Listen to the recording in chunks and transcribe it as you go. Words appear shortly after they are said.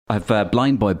I've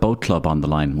Blind Boy Boat Club on the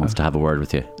line, wants to have a word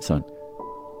with you. So,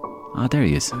 there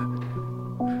he is.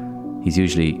 He's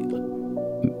usually,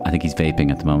 I think he's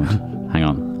vaping at the moment. Hang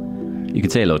on. You can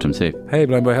say hello to him too. Hey,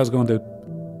 Blind Boy, how's it going, dude?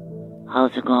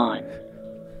 How's it going?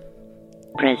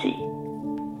 Bressie,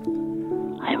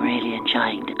 I'm really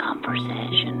enjoying the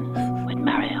conversation with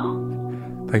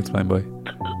Mario. Thanks, Blind Boy.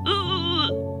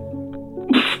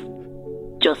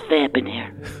 Just vaping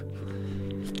here.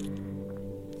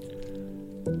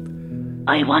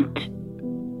 I want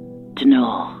to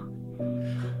know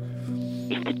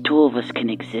if the two of us can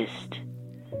exist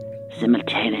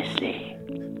simultaneously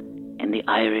in the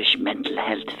Irish mental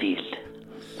health field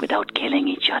without killing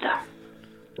each other.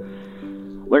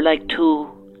 We're like two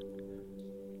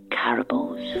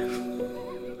caribous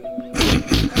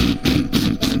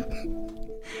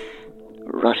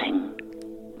rutting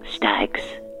stags.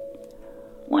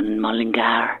 One in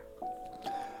Mullingar.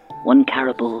 One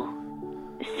caribou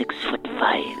is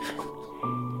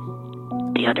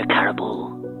 6'5". The other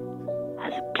caribou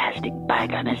has a plastic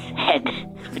bag on his head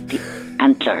with the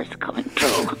antlers coming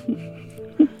through.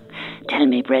 Tell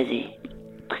me, Bressie,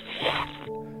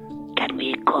 can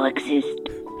we coexist?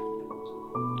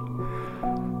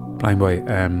 Blind Boy,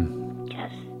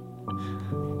 Yes.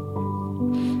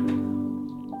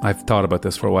 I've thought about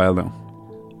this for a while now,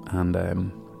 and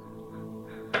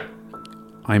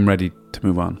I'm ready to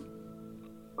move on.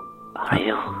 Are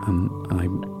you? And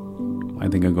I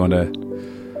think I'm going to...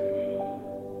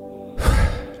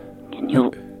 Can you...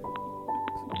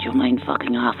 Would you mind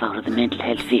fucking off out of the mental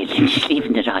health field and just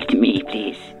leaving it all to me,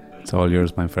 please? It's all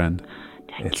yours, my friend.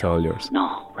 Thank It's you. all yours.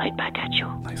 No, right back at you.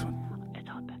 Nice one. It's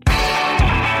all back.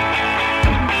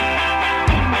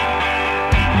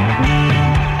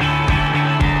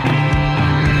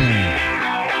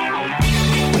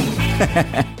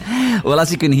 Well,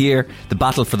 as you can hear, the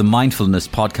battle for the mindfulness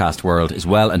podcast world is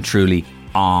well and truly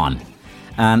on.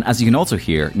 And as you can also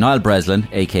hear, Niall Breslin,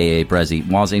 aka Bressie,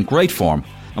 was in great form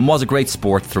and was a great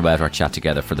sport throughout our chat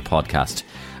together for the podcast.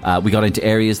 We got into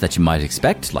areas that you might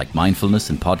expect, like mindfulness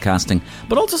and podcasting,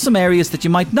 but also some areas that you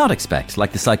might not expect,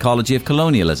 like the psychology of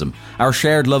colonialism, our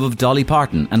shared love of Dolly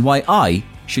Parton, and why I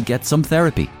should get some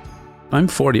therapy. I'm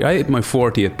 40. I had my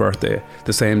 40th birthday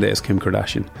the same day as Kim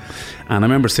Kardashian. And I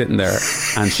remember sitting there,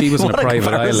 and she was in a What a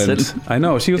private comparison. island. I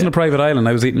know, she was in a private island.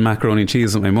 I was eating macaroni and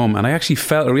cheese with my mum, and I actually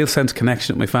felt a real sense of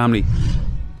connection with my family.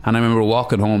 And I remember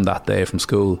walking home that day from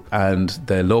school, and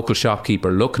the local shopkeeper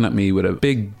looking at me with a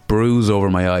big bruise over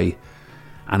my eye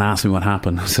and asked me what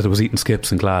happened. I said I was eating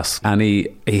skips in class. And he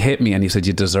hit me and he said,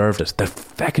 you deserved it. The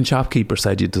fucking shopkeeper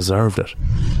said you deserved it.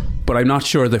 But I'm not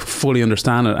sure they fully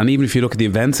understand it. And even if you look at the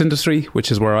events industry,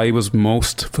 which is where I was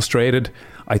most frustrated,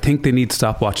 I think they need to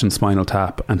stop watching Spinal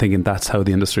Tap and thinking that's how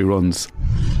the industry runs.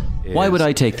 Why would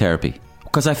I take therapy?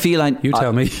 Because I feel You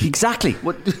tell me. Exactly.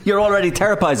 You're already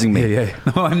therapizing me. Yeah.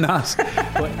 No, I'm not.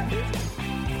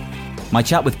 My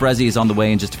chat with Bressie is on the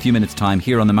way in just a few minutes' time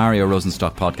here on the Mario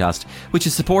Rosenstock podcast, which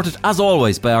is supported, as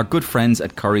always, by our good friends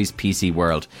at Curry's PC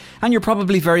World. And you're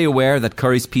probably very aware that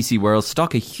Curry's PC World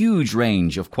stock a huge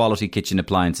range of quality kitchen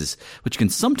appliances, which can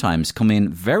sometimes come in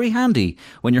very handy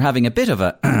when you're having a bit of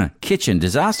a kitchen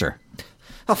disaster.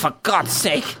 Oh, for God's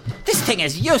sake, this thing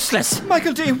is useless.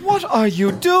 Michael D., what are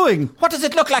you doing? What does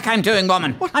it look like I'm doing,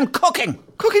 woman? I'm cooking.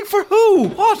 Cooking for who?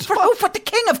 What? For who? For the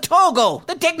King of Togo.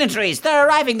 The dignitaries. They're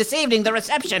arriving this evening, the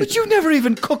reception. But you've never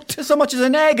even cooked so much as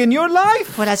an egg in your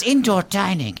life. Well, as indoor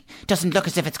dining doesn't look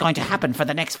as if it's going to happen for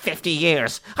the next 50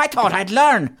 years. I thought I'd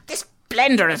learn. This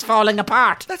blender is falling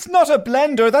apart. That's not a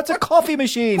blender, that's a coffee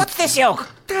machine. What's this yoke?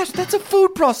 That's a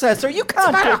food processor. You It's can't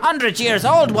about cook. 100 years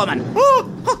old, woman.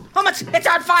 Oh, it's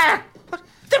on fire.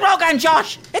 The Rogan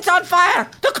Josh, it's on fire.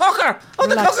 The cooker. Oh, the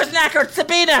Relax. cooker's knackered.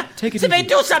 Sabina. Take it Sabine, easy.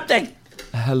 do something.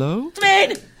 Hello?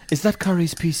 Sabine. Is that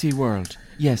Curry's PC World?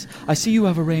 Yes, I see you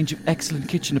have a range of excellent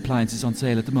kitchen appliances on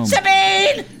sale at the moment.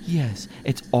 Sabine. Yes,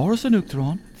 it's Oris and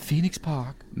Uachtaráin, Phoenix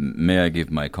Park. May I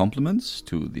give my compliments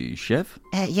to the chef?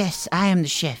 Yes, I am the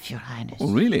chef, Your Highness.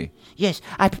 Oh, really? Yes,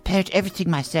 I prepared everything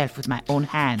myself with my own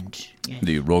hand. Yes.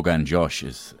 The Rogan Josh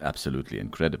is absolutely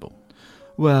incredible.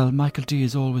 Well, Michael D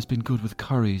has always been good with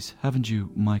curries, haven't you,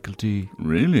 Michael D?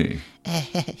 Really?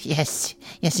 Yes,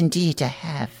 indeed, I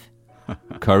have.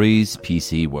 Curry's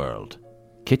PC World.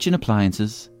 Kitchen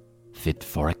appliances fit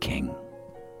for a king.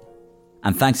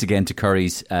 And thanks again to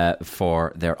Curry's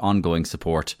for their ongoing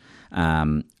support.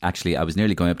 Actually, I was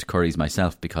nearly going up to Curry's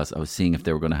myself because I was seeing if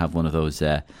they were going to have one of those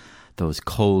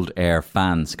cold air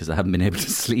fans, because I haven't been able to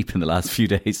sleep in the last few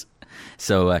days.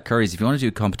 So Curry's, if you want to do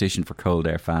a competition for cold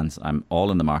air fans, I'm all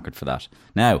in the market for that.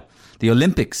 Now, the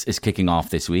Olympics is kicking off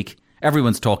this week.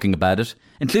 Everyone's talking about it,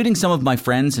 including some of my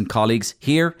friends and colleagues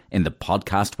here in the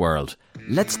podcast world.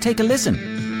 Let's take a listen.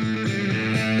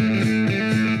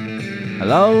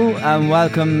 Hello and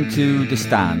welcome to The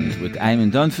Stand with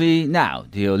Eamon Dunphy. Now,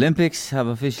 the Olympics have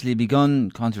officially begun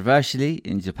controversially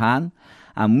in Japan,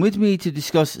 and with me to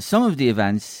discuss some of the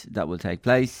events that will take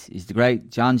place is the great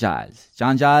John Giles.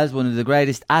 John Giles, one of the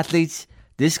greatest athletes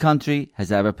this country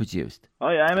has ever produced.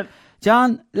 Hi, Eamon.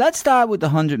 John, let's start with the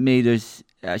 100 metres,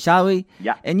 shall we?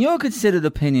 Yeah. In your considered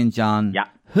opinion, John, Yeah.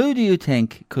 who do you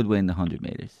think could win the 100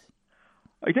 metres?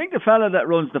 I think the fella that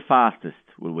runs the fastest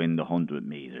will win the 100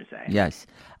 metres, Eamon. Yes.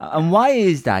 And why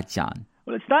is that, John?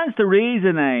 Well, it stands to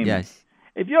reason, Eamon. Yes.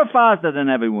 If you're faster than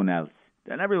everyone else,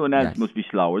 then everyone else Yes. must be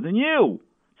slower than you.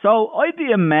 So I'd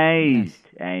be amazed,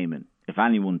 Eamon, if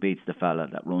anyone beats the fella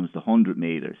that runs the 100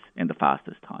 metres in the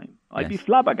fastest time. I'd be Yes.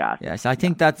 flabbergasted. Yes, I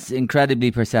think that's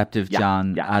incredibly perceptive, Yeah,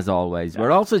 John, yeah. as always.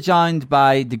 We're also joined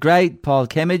by the great Paul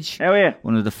Kimmage, How are you?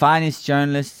 one of the finest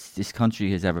journalists this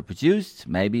country has ever produced,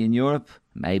 maybe in Europe,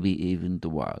 maybe even the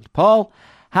world. Paul,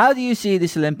 how do you see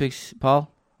this Olympics, Paul?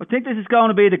 I think this is going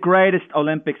to be the greatest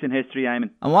Olympics in history, Eamon.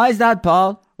 And why is that,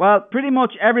 Paul? Well, pretty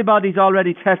much everybody's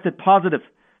already tested positive,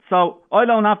 so I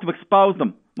don't have to expose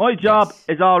them. My job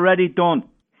is already done.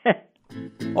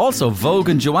 Also, Vogue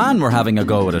and Joanne were having a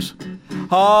go at it.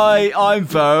 Hi, I'm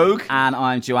Vogue. And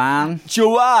I'm Joanne.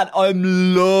 Joanne,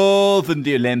 I'm loving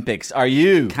the Olympics. Are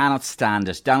you? Cannot stand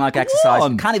it. Don't like exercise.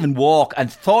 on. Can't even walk. And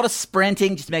thought of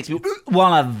sprinting just makes me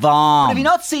want to vom. Have you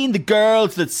not seen the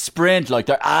girls that sprint like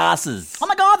their asses? Oh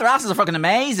my god, their asses are fucking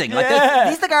amazing. Like Yeah.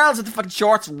 these are the girls with the fucking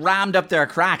shorts rammed up their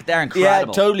crack. They're Yeah,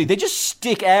 incredible. totally. They just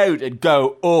stick out and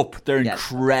go up. They're Yeah.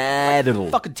 incredible.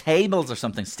 Fucking tables or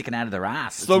something sticking out of their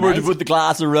ass. It's Somewhere to amazing. put the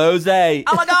glass of rosé.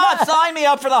 Oh my god, sign me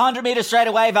up for the 100 metres straight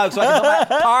away, folks, so I can come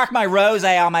out, park my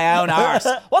rosé on my own arse.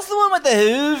 What's the one with the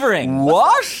hoovering?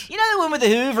 What? You know the one with the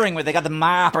hoovering where they got the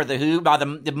mop or the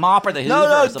the mop or the hoover? No,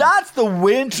 or something? that's the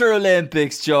Winter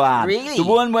Olympics, Joanne. Really? The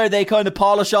one where they kind of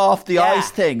polish off the Yeah. ice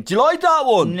thing. Do you like that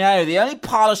one? No, the only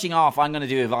polishing off I'm going to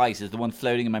do of ice is the one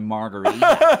floating in my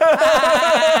margarita.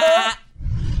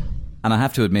 And I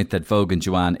have to admit that Vogue and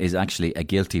Joanne is actually a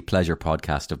guilty pleasure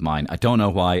podcast of mine. I don't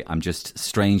know why, I'm just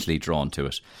strangely drawn to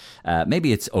it.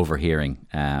 Maybe it's overhearing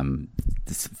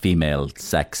this female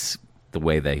sex, the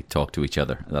way they talk to each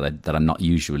other, that I'm not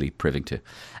usually privy to.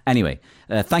 Anyway,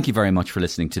 thank you very much for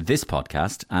listening to this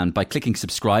podcast. And by clicking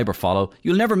subscribe or follow,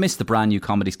 you'll never miss the brand new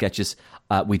comedy sketches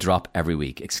we drop every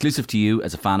week, exclusive to you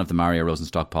as a fan of the Mario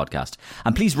Rosenstock podcast.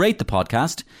 And please rate the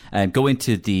podcast. Go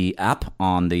into the app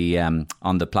on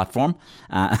the platform.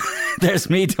 There's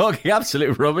me talking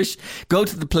absolute rubbish. Go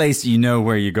to the place you know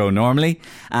where you go normally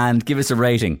and give us a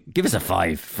rating. Give us a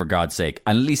 5, for God's sake.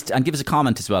 And give us a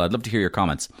comment as well. I'd love to hear your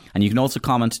comments. And you can also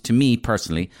comment to me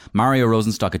personally,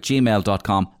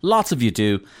 mariorosenstock@gmail.com. Lots of you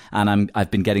do, and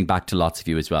I've been getting back to lots of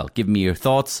you as well. Give me your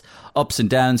thoughts, ups and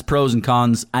downs, pros and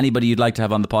cons, anybody you'd like to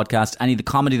have on the podcast, any of the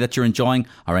comedy that you're enjoying,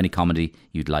 or any comedy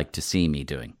you'd like to see me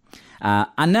doing.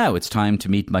 And now it's time to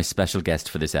meet my special guest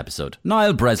for this episode,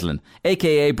 Niall Breslin,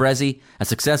 aka Bressie, a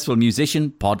successful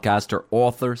musician, podcaster,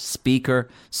 author, speaker,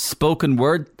 spoken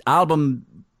word, album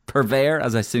purveyor,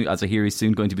 as I hear he's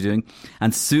soon going to be doing,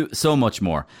 and so much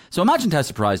more. So imagine how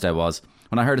surprised I was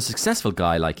when I heard a successful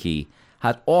guy like he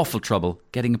had awful trouble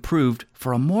getting approved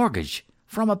for a mortgage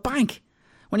from a bank.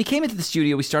 When he came into the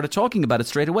studio, we started talking about it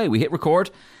straight away. We hit record,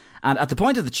 and at the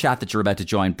point of the chat that you're about to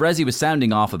join, Bressie was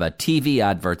sounding off about TV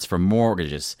adverts for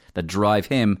mortgages that drive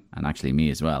him, and actually me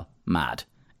as well, mad.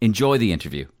 Enjoy the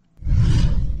interview.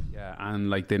 Yeah, and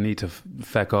like they need to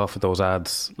feck off with those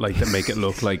ads, like that make it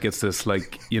look like it's this,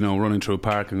 like, you know, running through a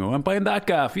park and go, I'm buying that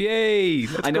gaff, yay!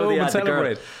 Let's go home and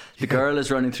celebrate. The girl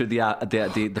is running through the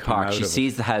park. out She of it.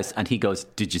 sees the house, and he goes,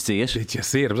 "Did you see it?" Did you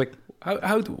see it? I was like, how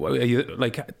are you,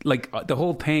 like the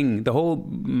whole thing, the whole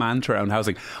mantra around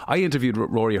housing. I interviewed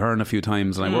Rory Hearn a few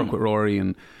times, and I work with Rory,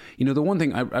 and you know, the one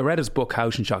thing, I read his book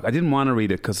House and Shock. I didn't want to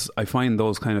read it because I find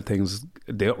those kind of things,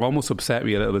 they almost upset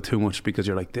me a little bit too much, because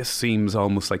you're like, this seems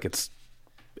almost like it's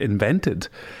invented.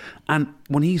 And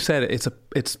when he said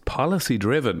it's policy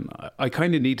driven, I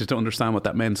kind of needed to understand what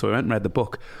that meant, so I went and read the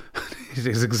book. It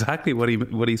is exactly what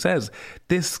he says.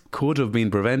 This could have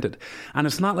been prevented, and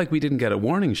it's not like we didn't get a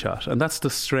warning shot, and that's the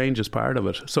strangest part of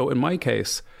it. So in my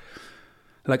case,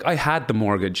 like, I had the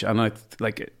mortgage, and I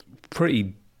like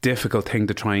pretty difficult thing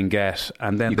to try and get,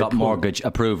 and then You got mortgage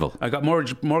approval. I got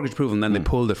mortgage approval, and then they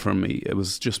pulled it from me. It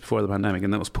was just before the pandemic,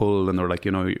 and that was pulled, and they were like,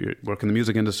 you know, you work in the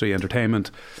music industry, entertainment,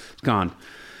 it's gone.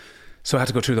 So I had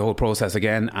to go through the whole process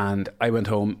again, and I went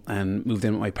home and moved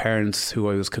in with my parents, who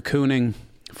I was cocooning,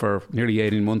 for nearly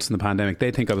 18 months in the pandemic.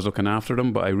 They think I was looking after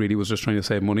them, but I really was just trying to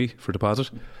save money for deposit.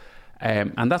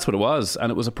 And that's what it was.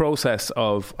 And it was a process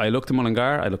of, I looked in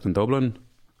Mullingar, I looked in Dublin.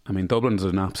 I mean, Dublin is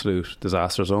an absolute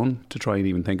disaster zone to try and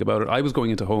even think about it. I was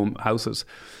going into houses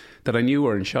that I knew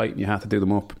were in shite and you had to do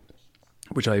them up,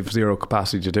 which I have zero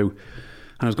capacity to do. And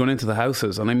I was going into the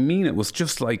houses, and I mean, it was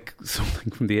just like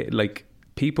something from like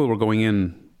people were going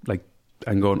in like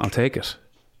and going, I'll take it.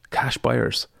 Cash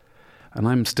buyers. And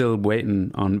I'm still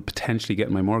waiting on potentially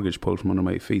getting my mortgage pulled from under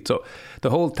my feet. So the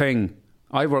whole thing,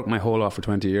 I've worked my whole life for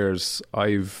 20 years.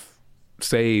 I've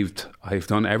saved. I've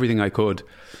done everything I could.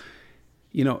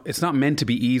 You know, it's not meant to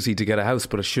be easy to get a house,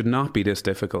 but it should not be this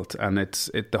difficult. And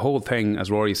the whole thing, as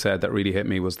Rory said, that really hit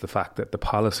me was the fact that the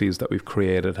policies that we've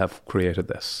created have created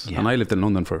this. Yeah. And I lived in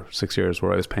London for 6 years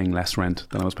where I was paying less rent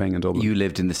than I was paying in Dublin. You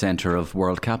lived in the centre of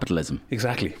world capitalism.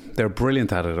 Exactly. They're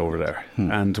brilliant at it over there.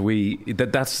 And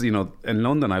that's, you know, in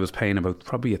London I was paying about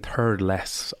probably a third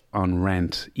less on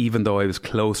rent, even though I was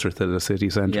closer to the city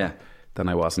centre. Yeah. Than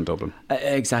I was in Dublin.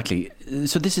 Exactly.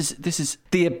 So this is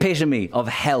the epitome of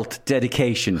health,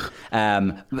 dedication,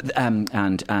 and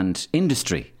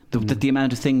industry. The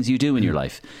amount of things you do in your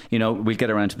life. You know, we'll get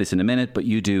around to this in a minute, but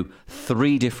you do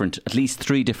at least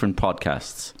three different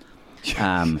podcasts.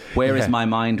 Where is my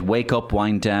mind? Wake up,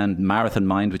 wind down, Marathon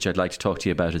Mind, which I'd like to talk to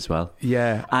you about as well.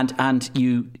 Yeah, and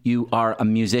you are a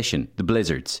musician, the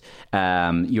Blizzards.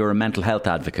 You're a mental health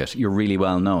advocate. You're really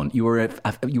well known. You were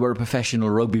a professional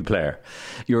rugby player.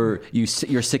 You're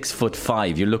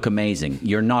 6'5". You look amazing.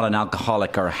 You're not an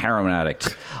alcoholic or a heroin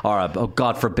addict or a, oh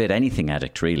God forbid, anything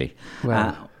addict really.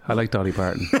 Well, I like Dolly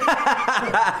Parton.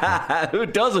 Who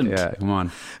doesn't? Yeah, come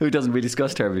on. Who doesn't? We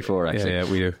discussed her before, actually. Yeah,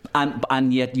 we do.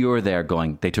 And yet you're there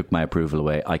going, they took my approval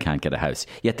away, I can't get a house.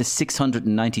 Yet the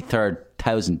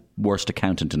 693,000 worst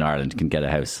accountant in Ireland can get a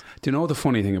house. Do you know the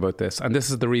funny thing about this? And this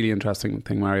is the really interesting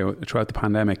thing, Mario. Throughout the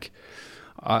pandemic,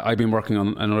 I've been working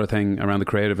on another thing around the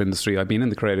creative industry. I've been in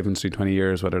the creative industry 20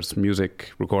 years, whether it's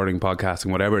music, recording,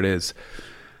 podcasting, whatever it is.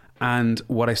 And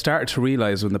what I started to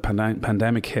realise when the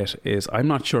pandemic hit is I'm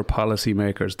not sure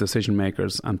policymakers, decision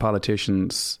makers and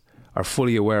politicians are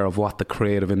fully aware of what the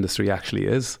creative industry actually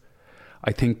is.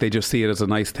 I think they just see it as a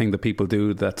nice thing that people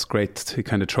do that's great to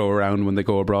kind of throw around when they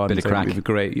go abroad. Bit of crack. We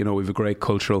have a great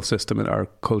cultural system in our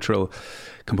cultural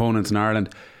components in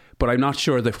Ireland. But I'm not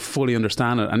sure they fully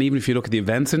understand it. And even if you look at the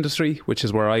events industry, which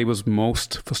is where I was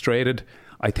most frustrated,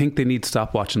 I think they need to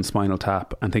stop watching Spinal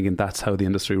Tap and thinking that's how the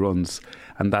industry runs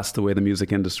and that's the way the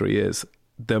music industry is.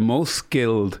 The most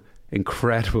skilled,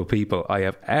 incredible people I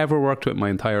have ever worked with in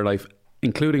my entire life,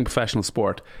 including professional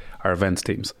sport, are events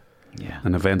teams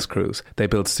and events crews. They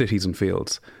build cities and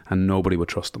fields and nobody would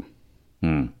trust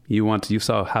them. You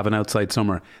saw Have an Outside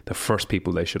Summer, the first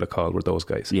people they should have called were those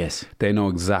guys. Yes. They know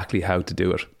exactly how to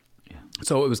do it. Yeah.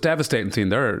 So it was devastating seeing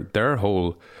their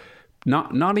whole...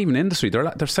 Not even industry,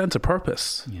 their sense of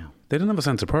purpose. Yeah. They didn't have a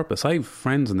sense of purpose. I have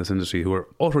friends in this industry who are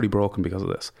utterly broken because of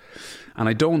this. And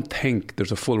I don't think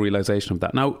there's a full realisation of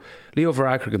that. Now, Leo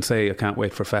Varadkar can say, I can't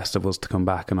wait for festivals to come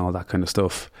back and all that kind of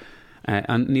stuff.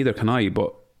 And neither can I,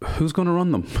 but who's going to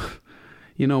run them?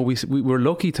 You know, we're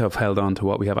lucky to have held on to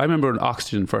what we have. I remember when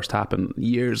Oxygen first happened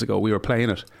years ago, we were playing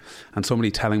it and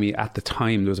somebody telling me at the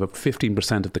time there was about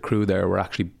 15% of the crew there were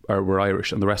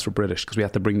Irish and the rest were British because we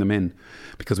had to bring them in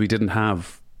because we didn't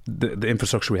have the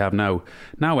infrastructure we have now.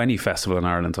 Now any festival in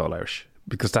Ireland's all Irish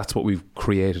because that's what we've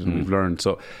created and we've learned.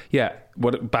 So yeah,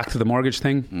 back to the mortgage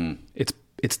thing,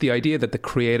 it's the idea that the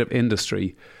creative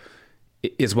industry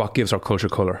is what gives our culture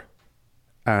colour.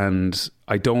 And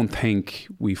I don't think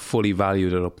we fully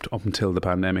valued it up until the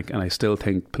pandemic. And I still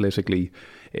think politically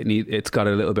it's got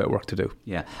a little bit of work to do.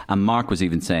 Yeah. And Mark was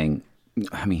even saying,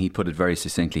 I mean, he put it very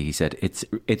succinctly. He said,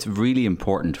 it's really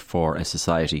important for a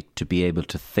society to be able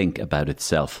to think about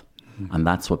itself. And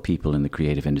that's what people in the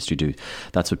creative industry do.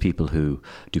 That's what people who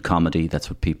do comedy,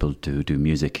 that's what people who do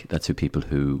music, that's what people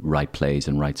who write plays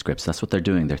and write scripts. That's what they're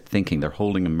doing. They're thinking, they're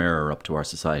holding a mirror up to our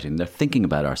society and they're thinking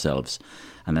about ourselves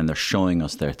and then they're showing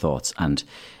us their thoughts. And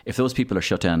if those people are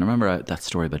shut down, remember that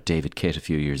story about David Kitt a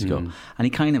few years ago, and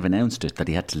he kind of announced it that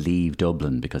he had to leave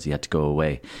Dublin because he had to go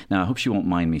away. Now, I hope she won't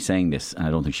mind me saying this, and I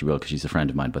don't think she will because she's a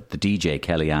friend of mine, but the DJ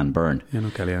Kellyanne Byrne. You know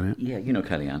Kellyanne, yeah? Yeah, you know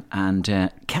Kellyanne. And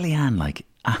Kellyanne, like,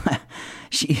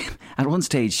 she at one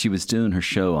stage she was doing her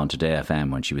show on Today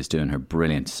FM when she was doing her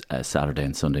brilliant Saturday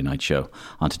and Sunday night show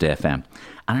on Today FM,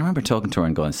 and I remember talking to her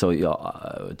and going, so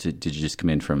did you just come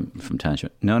in from town? She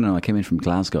went, no, I came in from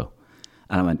Glasgow.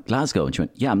 And I went, Glasgow? And she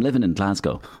went, yeah, I'm living in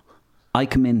Glasgow. I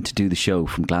come in to do the show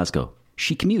from Glasgow.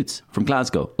 She commutes from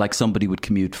Glasgow like somebody would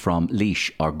commute from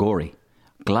Laois or Gorey.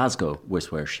 Glasgow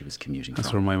was where she was commuting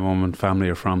That's from. where my mum and family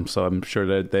are from, so I'm sure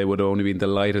that they would have only been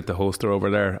delighted to host her over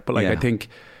there. But like, Yeah.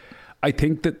 I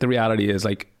think that the reality is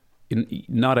like,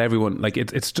 not everyone, like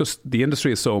it's just, the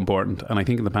industry is so important, and I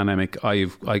think in the pandemic I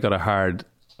got a hard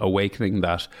awakening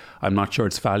that I'm not sure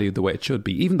it's valued the way it should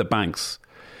be. Even the banks,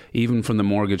 even from the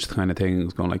mortgage kind of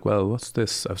things, going like, well, what's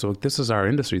this? I was like, this is our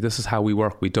industry, this is how we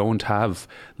work. We don't have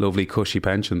lovely cushy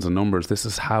pensions and numbers. This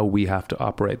is how we have to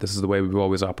operate. This is the way we've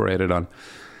always operated on.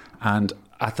 And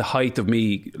at the height of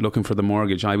me looking for the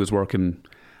mortgage, I was working,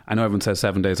 I know everyone says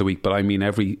 7 days a week, but I mean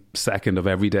every second of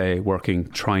every day working,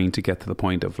 trying to get to the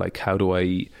point of like, how do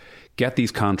I get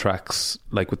these contracts,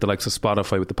 like with the likes of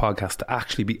Spotify, with the podcast, to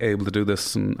actually be able to do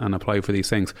this and apply for these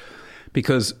things.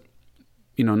 Because,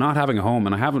 you know, not having a home,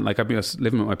 and I've been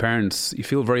living with my parents, you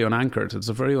feel very unanchored. It's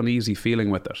a very uneasy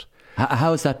feeling with it.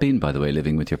 How has that been, by the way,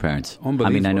 living with your parents? Unbelievable. I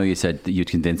mean, I know you said that you'd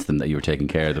convinced them that you were taking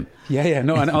care of them. Yeah,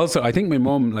 no, and also I think my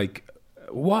mum, like,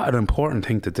 what an important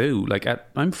thing to do. Like,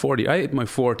 I'm 40. I had my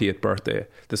 40th birthday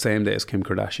the same day as Kim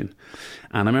Kardashian,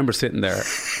 and I remember sitting there,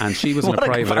 and she was in a What a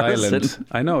private comparison. island.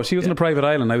 I know, she was in a private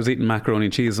island. I was eating macaroni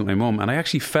and cheese with my mum, and I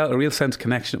actually felt a real sense of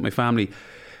connection with my family.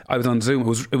 I was on Zoom.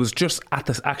 It was just at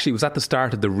this. Actually, it was at the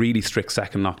start of the really strict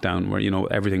second lockdown, where, you know,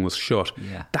 everything was shut.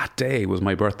 Yeah. That day was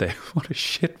my birthday. What a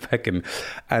shit feckin'.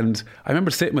 And I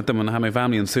remember sitting with them, and I had my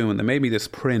family on Zoom, and they made me this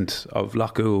print of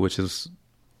Loch Oul, which is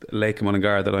Lake in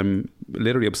Mullingar, that I'm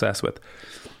literally obsessed with,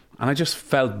 and I just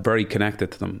felt very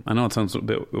connected to them. I know it sounds a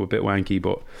bit wanky,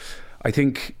 but I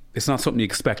think it's not something you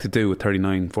expect to do at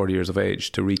 39, 40 years of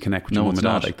age, to reconnect with your mum and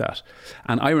dad like that.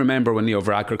 And I remember when Leo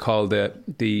Varadkar called the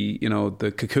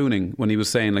cocooning, when he was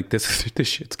saying like, this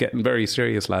shit's getting very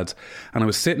serious, lads. And I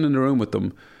was sitting in the room with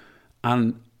them,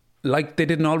 and like, they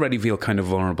didn't already feel kind of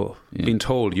vulnerable, being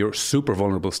told you're super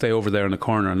vulnerable, stay over there in the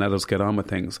corner and let us get on with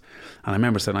things. And I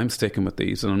remember saying, I'm sticking with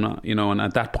these, and I'm not, you know. And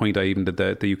at that point I even did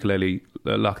the ukulele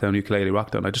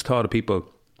rockdown. I just thought of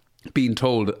people being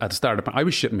told at the start of, I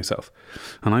was shitting myself,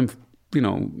 and I'm, you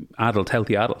know,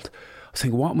 healthy adult. I was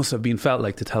thinking, what must have been felt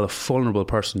like to tell a vulnerable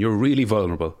person, you're really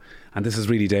vulnerable and this is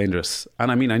really dangerous.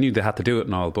 And I mean, I knew they had to do it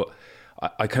and all, but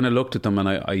I kind of looked at them, and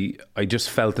I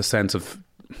just felt a sense of,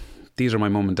 these are my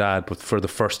mum and dad, but for the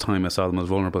first time I saw them as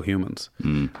vulnerable humans.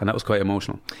 And that was quite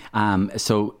emotional.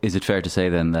 So is it fair to say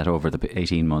then that over the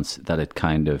 18 months that it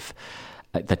kind of,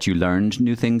 that you learned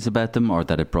new things about them, or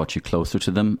that it brought you closer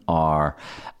to them, or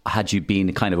had you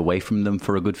been kind of away from them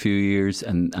for a good few years,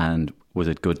 and was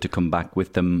it good to come back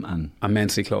with them? And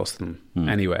immensely close to them.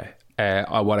 Anyway,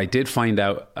 what I did find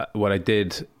out,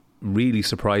 really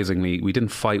surprisingly, we didn't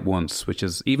fight once, which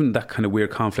is even that kind of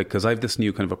weird conflict, because I've this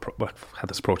new kind of I've had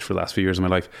this approach for the last few years of my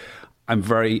life. I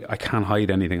can't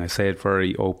hide anything. I say it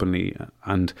very openly,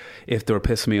 and if they were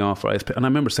pissing me off, and I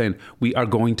remember saying, we are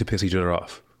going to piss each other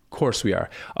off. Of course we are.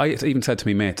 I even said to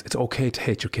me mates, it's okay to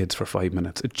hate your kids for 5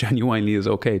 minutes. It genuinely is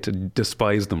okay to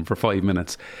despise them for 5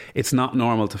 minutes. It's not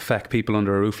normal to feck people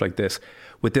under a roof like this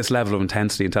with this level of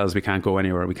intensity and tell us we can't go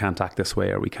anywhere, we can't act this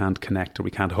way, or we can't connect, or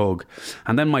we can't hug.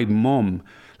 And then my mum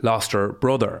lost her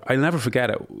brother. I'll never forget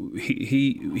it.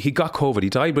 He got COVID. He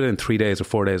died within 3 days or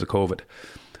 4 days of COVID.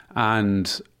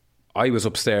 And I was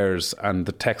upstairs, and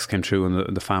the text came through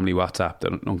in the family WhatsApp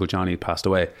that Uncle Johnny had passed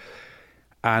away.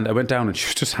 And I went down, and she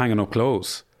was just hanging up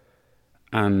clothes.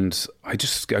 And I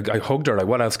hugged her, like,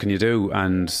 what else can you do?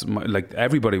 And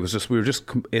everybody was we were just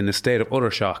in a state of utter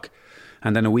shock.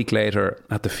 And then a week later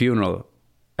at the funeral,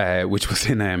 which was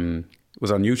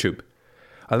was on YouTube.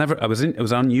 It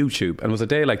was on YouTube, and it was a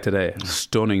day like today, a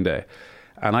stunning day.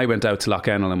 And I went out to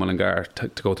Loughnane in Mullingar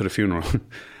to go to the funeral.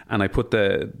 And I put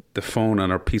the phone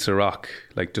on a piece of rock,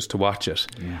 like, just to watch it.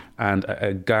 Yeah. And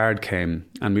a guard came,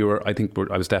 and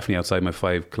I was definitely outside my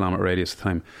 5 kilometre radius at the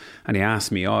time. And he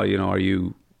asked me, oh, you know, are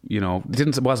you, you know, he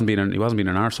wasn't being an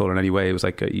arsehole in any way. He was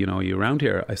like, you know, are you around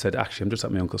here? I said, actually, I'm just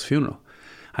at my uncle's funeral.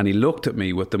 And he looked at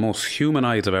me with the most human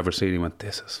eyes I've ever seen. He went,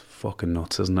 this is fucking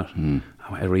nuts, isn't it?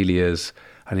 I went, it really is.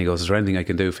 And he goes, is there anything I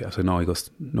can do for you? I said, no. He goes,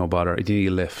 no bother. Do you need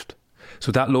a lift? So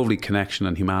that lovely connection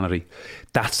and humanity,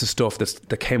 that's the stuff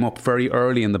that came up very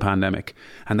early in the pandemic.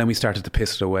 And then we started to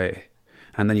piss it away.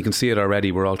 And then you can see it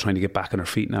already. We're all trying to get back on our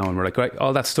feet now. And we're like, right,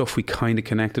 all that stuff we kind of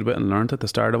connected with and learned at the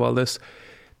start of all this,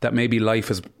 that maybe life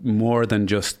is more than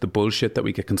just the bullshit that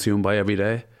we get consumed by every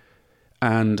day.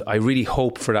 And I really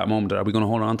hope for that moment, are we going to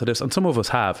hold on to this? And some of us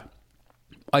have.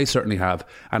 I certainly have.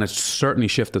 And it's certainly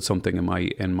shifted something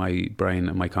in my brain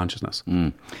and my consciousness.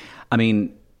 I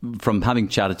mean, from having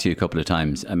chatted to you a couple of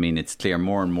times, I mean, it's clear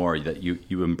more and more that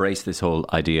you embrace this whole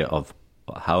idea of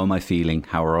how am I feeling?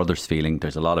 How are others feeling?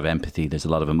 There's a lot of empathy. There's a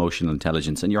lot of emotional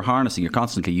intelligence. And you're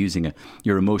constantly using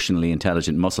your emotionally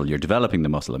intelligent muscle. You're developing the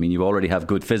muscle. I mean, you already have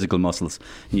good physical muscles.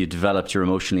 And you developed your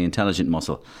emotionally intelligent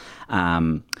muscle.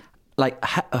 I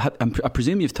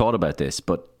presume you've thought about this,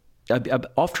 but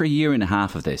after a year and a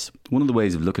half of this, one of the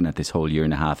ways of looking at this whole year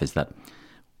and a half is that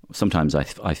sometimes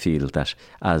I feel that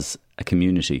as a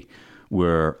community,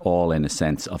 we're all in a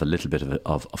sense of a little bit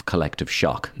of collective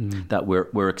shock, that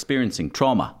we're experiencing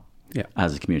trauma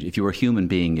as a community. If you were a human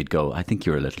being, you'd go, I think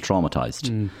you're a little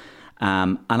traumatized.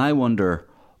 And I wonder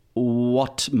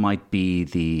what might be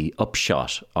the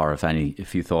upshot, or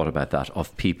if you thought about that,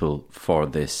 of people for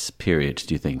this period,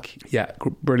 do you think? Yeah,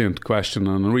 brilliant question,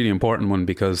 and a really important one,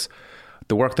 because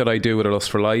the work that I do with A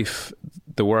Lust for Life,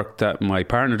 the work that my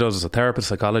partner does as a therapist,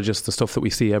 psychologist, the stuff that we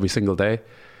see every single day,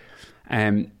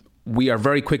 we are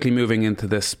very quickly moving into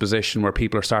this position where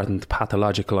people are starting to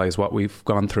pathologicalise what we've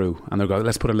gone through, and they're going,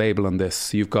 let's put a label on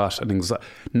this. You've got an anxiety.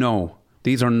 No,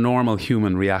 these are normal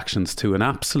human reactions to an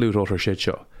absolute utter shit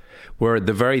show, where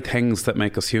the very things that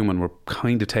make us human were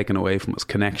kind of taken away from us: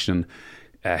 connection,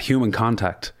 human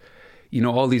contact,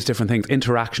 all these different things,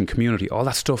 interaction, community, all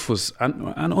that stuff was,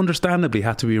 and understandably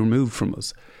had to be removed from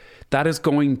us. That is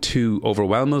going to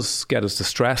overwhelm us, get us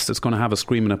distressed. It's going to have us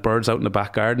screaming at birds out in the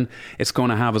back garden. It's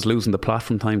going to have us losing the plot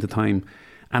from time to time.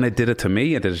 And it did it to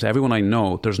me. It did it to everyone I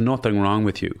know. There's nothing wrong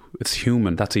with you. It's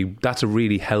human. That's a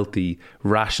really healthy,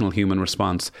 rational human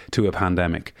response to a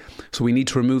pandemic. So we need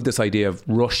to remove this idea of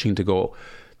rushing to go,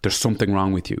 there's something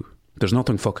wrong with you. There's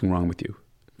nothing fucking wrong with you.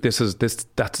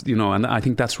 And I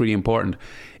think that's really important.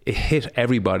 It hit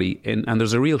everybody, and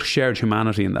there's a real shared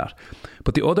humanity in that.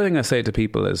 But the other thing I say to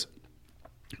people is,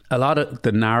 a lot of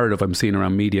the narrative I'm seeing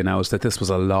around media now is that this was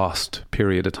a lost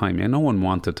period of time. No one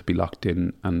wanted to be locked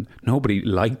in, and nobody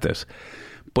liked it.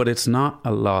 But it's not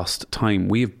a lost time.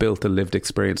 We've built a lived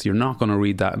experience. You're not going to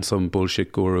read that in some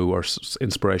bullshit guru or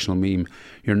inspirational meme.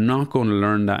 You're not going to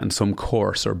learn that in some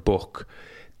course or book.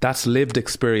 That's lived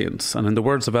experience. And in the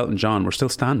words of Elton John, we're still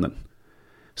standing.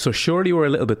 So surely we're a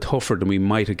little bit tougher than we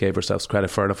might have gave ourselves credit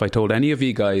for. And if I told any of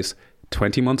you guys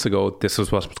 20 months ago this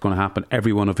was what's going to happen,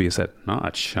 every one of you said, not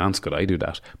a chance could I do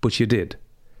that. But you did.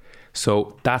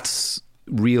 So that's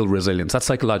real resilience. That's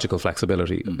psychological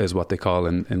flexibility is what they call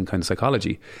in kind of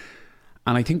psychology.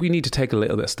 And I think we need to take a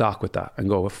little bit of stock with that and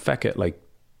go, well, feck it, like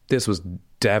this was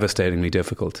devastatingly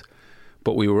difficult,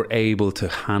 but we were able to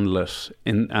handle it.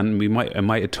 And it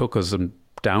might have took us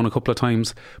down a couple of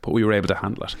times, but we were able to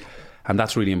handle it. And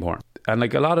that's really important. And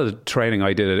like a lot of the training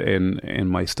I did in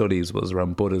my studies was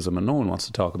around Buddhism, and no one wants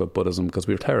to talk about Buddhism because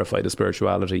we're terrified of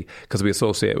spirituality, because we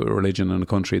associate it with religion in a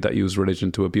country that use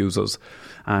religion to abuse us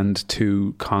and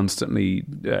to constantly,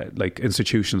 like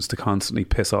institutions to constantly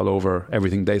piss all over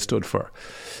everything they stood for.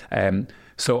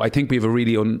 So I think we have a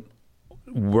really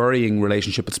worrying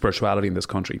relationship with spirituality in this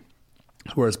country.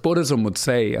 Whereas Buddhism would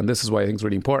say, and this is why I think it's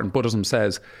really important, Buddhism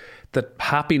says that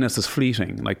happiness is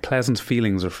fleeting, like pleasant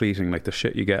feelings are fleeting, like the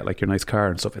shit you get, like your nice car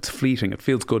and stuff. It's fleeting. It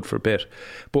feels good for a bit.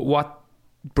 But what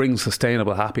brings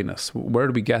sustainable happiness? Where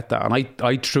do we get that? And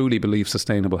I truly believe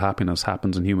sustainable happiness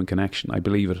happens in human connection. I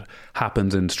believe it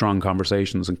happens in strong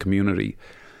conversations and community.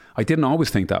 I didn't always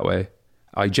think that way.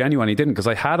 I genuinely didn't, because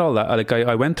I had all that. Like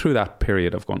I went through that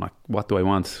period of going, like, what do I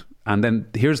want? And then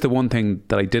here's the one thing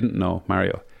that I didn't know,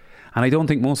 Mario, and I don't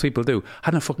think most people do. I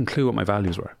hadn't a fucking clue what my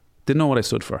values were. Didn't know what I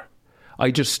stood for.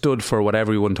 I just stood for what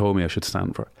everyone told me I should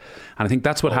stand for. And I think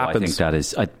that's what happens.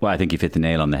 I think you've hit the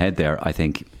nail on the head there. I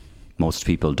think most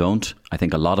people don't. I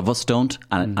think a lot of us don't.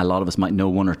 And a lot of us might know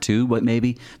one or two, but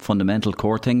maybe fundamental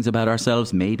core things about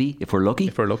ourselves, maybe, if we're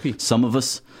lucky. Some of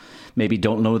us maybe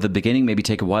don't know at the beginning, maybe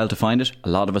take a while to find it. A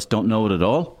lot of us don't know it at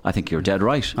all. I think you're dead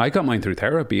right. I got mine through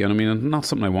therapy, and I mean, not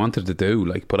something I wanted to do,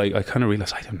 like, but I kind of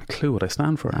realised I didn't have a clue what I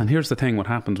stand for. And here's the thing, what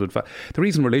happens with the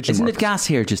reason religion Isn't works. it gas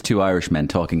here, just two Irish men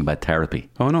talking about therapy?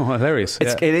 Oh no, hilarious.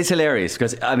 It is hilarious,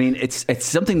 because I mean, it's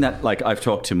something that, like, I've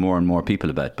talked to more and more people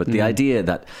about, but the idea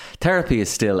that therapy is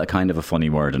still a kind of a funny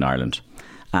word in Ireland.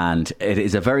 And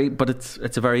it's a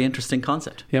very interesting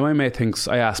concept. Yeah, my mate thinks,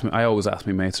 I always ask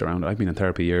my mates around. I've been in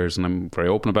therapy years, and I'm very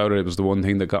open about it. It was the one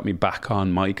thing that got me back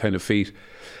on my kind of feet.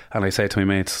 And I say to my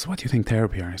mates, what do you think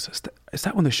therapy are? He says, is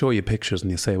that when they show you pictures and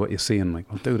you say what you see? And I'm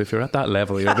like, well, dude, if you're at that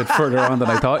level, you're a bit further on than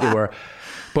I thought you were.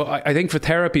 But I think for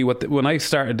therapy, when I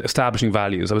started establishing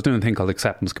values, I was doing a thing called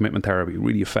acceptance commitment therapy,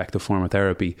 really effective form of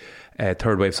therapy,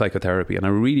 third wave psychotherapy. And I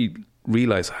really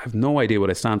realise I have no idea what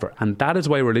I stand for. And that is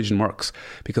why religion works.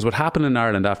 Because what happened in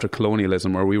Ireland after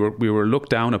colonialism, where we were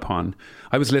looked down upon,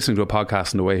 I was listening to a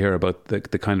podcast on the way here about the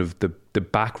kind of the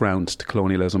background to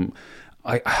colonialism,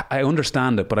 I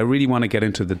understand it, but I really want to get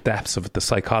into the depths of the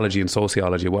psychology and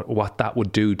sociology, what that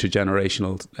would do to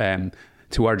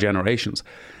to our generations.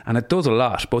 And it does a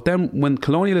lot. But then when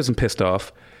colonialism pissed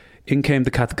off, in came the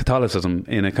Catholicism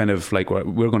in a kind of like,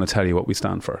 we're going to tell you what we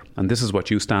stand for, and this is what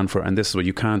you stand for, and this is what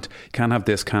you can't have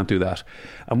this, can't do that.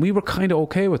 And we were kind of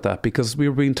okay with that because we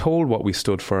were being told what we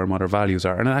stood for and what our values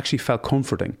are, and it actually felt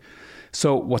comforting.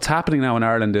 So what's happening now in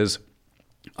Ireland is,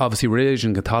 obviously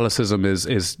religion, Catholicism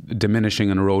is diminishing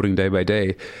and eroding day by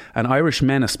day, and Irish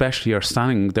men especially are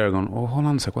standing there going, oh, hold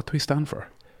on a sec, what do we stand for?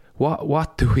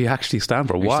 What do we actually stand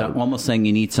for? You're almost saying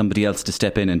you need somebody else to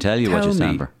step in and tell you what you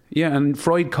stand for. Yeah, and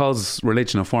Freud calls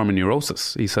religion a form of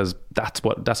neurosis. He says that's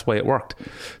why it worked.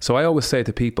 So I always say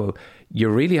to people, you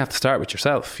really have to start with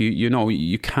yourself.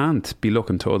 You can't be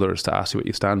looking to others to ask you what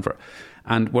you stand for.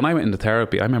 And when I went into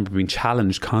therapy, I remember being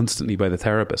challenged constantly by the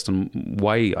therapist and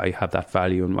why I have that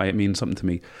value and why it means something to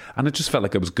me. And it just felt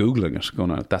like I was Googling it, going,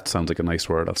 oh, that sounds like a nice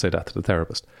word, I'll say that to the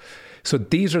therapist. So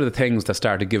these are the things that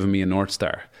started giving me a North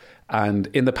Star. And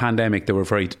in the pandemic, they were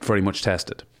very, very much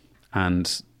tested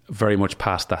and very much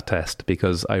passed that test,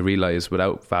 because I realised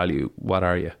without value, what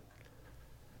are you?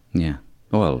 Yeah.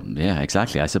 Well, yeah,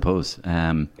 exactly, I suppose.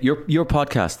 Your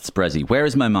podcasts, Bressie, Where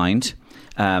Is My Mind?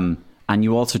 And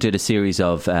you also did a series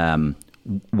of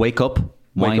Wake Up,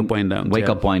 Wind Down. Wake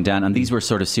Up, Wind Down. And these were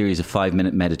sort of series of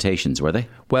 5-minute meditations, were they?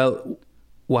 Well,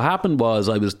 what happened was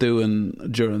I was doing,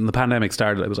 during the pandemic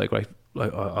started, I was like, right,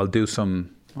 I'll do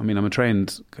some... I mean, I'm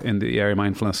trained in the area of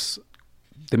mindfulness,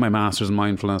 did my master's in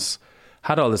mindfulness,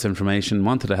 had all this information,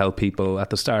 wanted to help people at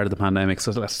the start of the pandemic,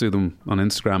 so let's do them on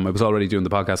Instagram. I was already doing the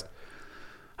podcast.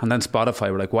 And then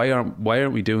Spotify were like, why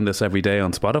aren't we doing this every day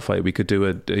on Spotify? We could do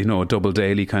a double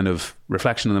daily kind of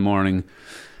reflection in the morning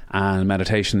and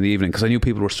meditation in the evening, because I knew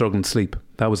people were struggling to sleep.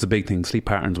 That was the big thing. Sleep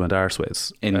patterns went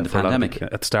arseways. In the pandemic?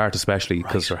 At the start especially,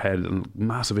 because their head and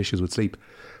massive issues with sleep.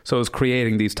 So I was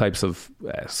creating these types of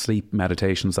sleep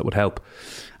meditations that would help.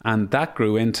 And that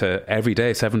grew into every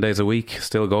day, 7 days a week,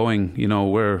 still going.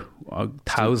 We're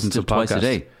thousands of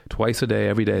podcasts. Twice a day,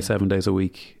 every day, 7 days a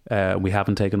week. We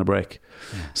haven't taken a break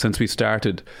since we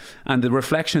started. And the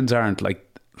reflections aren't like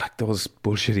those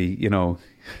bullshitty,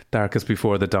 darkest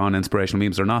before the dawn inspirational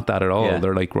memes. They're not that at all. Yeah.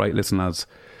 They're like, right, listen, lads,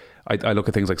 I look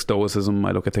at things like Stoicism.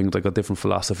 I look at things like different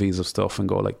philosophies of stuff and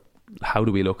go like, how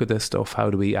do we look at this stuff? How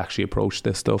do we actually approach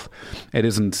this stuff? It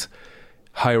isn't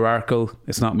hierarchical.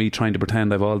 It's not me trying to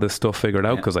pretend I've all this stuff figured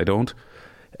out, because I don't.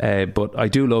 But I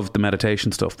do love the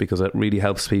meditation stuff because it really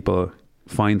helps people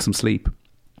find some sleep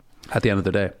at the end of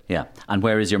the day. Yeah. And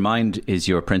Where Is Your Mind is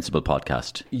your principal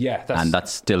podcast. Yeah. And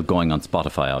that's still going on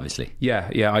Spotify, obviously. Yeah.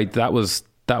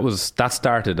 That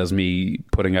started as me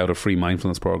putting out a free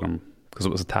mindfulness program, because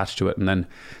it was attached to it, and then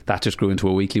that just grew into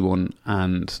a weekly one.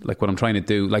 And like what I'm trying to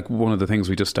do, like one of the things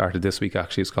we just started this week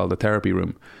actually is called the Therapy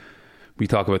Room. We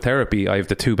talk about therapy. I have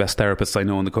the two best therapists I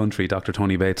know in the country, Dr.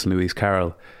 Tony Bates and Louise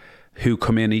Carroll, who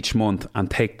come in each month and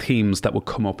take themes that will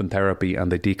come up in therapy, and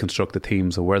they deconstruct the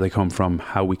themes of where they come from,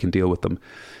 how we can deal with them.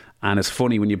 And it's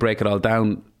funny when you break it all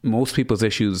down, most people's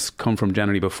issues come from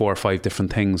generally about 4 or 5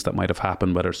 different things that might have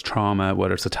happened, whether it's trauma,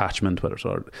 whether it's attachment,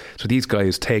 so these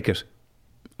guys take it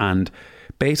and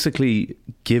basically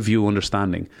give you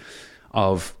understanding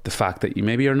of the fact that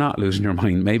you're not losing your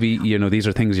mind. Maybe, these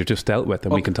are things you've just dealt with,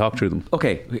 and we can talk through them.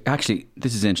 Okay, actually,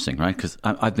 this is interesting, right? Because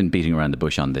I've been beating around the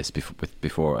bush on this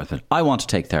before. I thought, I want to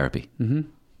take therapy. Mm-hmm.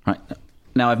 Right?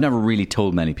 Now, I've never really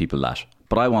told many people that,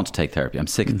 but I want to take therapy. I'm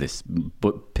sick of this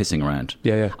pissing around.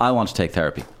 Yeah. I want to take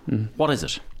therapy. Mm-hmm. What is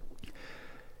it?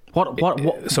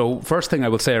 What? So, first thing I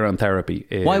will say around therapy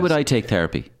is... Why would I take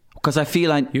therapy? Because I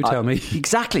feel You tell me.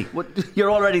 Exactly. You're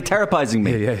already therapizing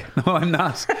me. Yeah. No, I'm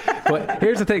not. But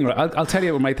here's the thing, right? I'll tell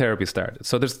you where my therapy started.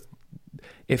 So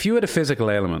if you had a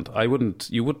physical ailment,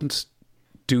 you wouldn't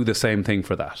do the same thing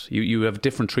for that. You have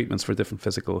different treatments for different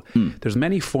physical. There's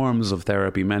many forms of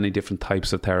therapy, many different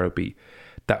types of therapy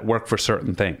that work for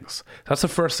certain things. That's the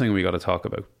first thing we got to talk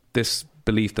about. This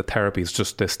belief that therapy is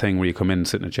just this thing where you come in and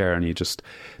sit in a chair and you just...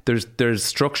 There's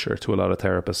structure to a lot of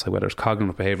therapists, whether it's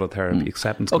cognitive behavioural therapy,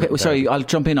 acceptance... Okay, sorry, I'll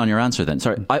jump in on your answer then.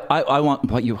 Sorry, I want...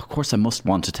 of course I must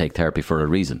want to take therapy for a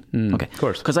reason. Okay, of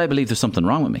course. Because I believe there's something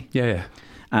wrong with me. Yeah.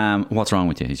 What's wrong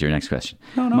with you is your next question.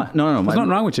 No. There's nothing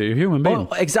wrong with you. You're a human being.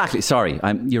 Oh, exactly, sorry.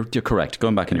 You're correct.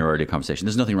 Going back in your earlier conversation,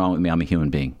 there's nothing wrong with me. I'm a human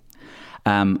being.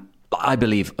 I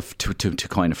believe, to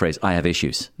coin a phrase, I have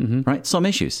issues, right? Some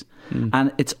issues.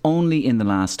 And it's only in the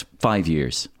last 5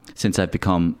 years since I've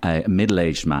become a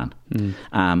middle-aged man.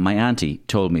 My auntie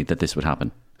told me that this would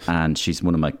happen. and she's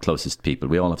one of my closest people.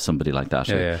 We all have somebody like that.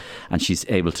 Yeah. And she's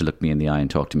able to look me in the eye and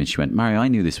talk to me. And she went, Mario, I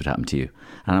knew this would happen to you.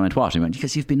 And I went, what? And he went,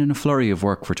 because you've been in a flurry of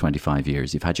work for 25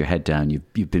 years. You've had your head down.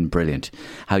 You've been brilliant.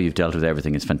 How you've dealt with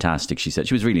everything is fantastic. She said,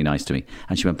 she was really nice to me.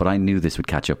 And she went, but I knew this would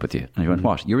catch up with you. And I went,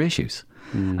 what? Your issues.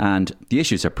 And the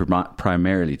issues are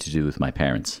primarily to do with my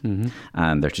parents.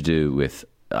 And they're to do with,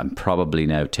 I'm probably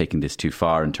now taking this too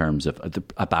far in terms of the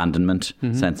abandonment,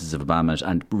 senses of abandonment,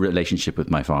 and relationship with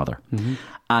my father.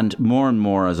 And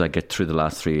more as I get through the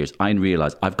last 3 years, I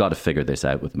realise I've got to figure this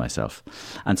out with myself.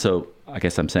 And so I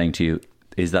guess I'm saying to you,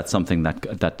 is that something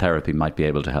that therapy might be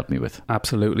able to help me with?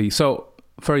 Absolutely. So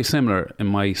very similar in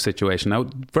my situation. Now,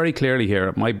 very clearly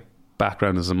here, my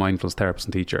background as a mindfulness therapist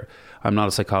and teacher. I'm not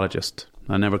a psychologist.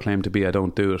 I never claim to be. I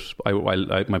don't do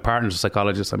it. My partner's a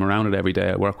psychologist. I'm around it every day.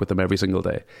 I work with them every single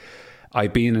day.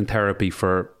 I've been in therapy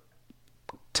for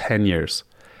 10 years.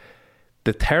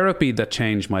 The therapy that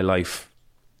changed my life,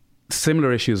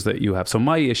 similar issues that you have. So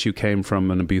my issue came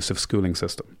from an abusive schooling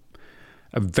system.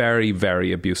 A very,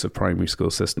 very abusive primary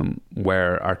school system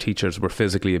where our teachers were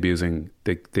physically abusing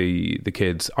the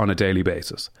kids on a daily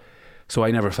basis. So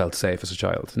I never felt safe as a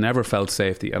child. Never felt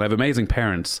safety. And I have amazing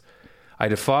parents. I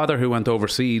had a father who went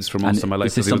overseas for most of my life.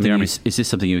 Is this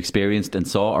something you experienced and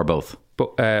saw, or both?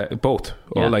 Both.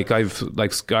 Yeah. Or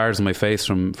I've scars on my face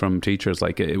from teachers.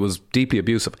 It was deeply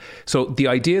abusive. So the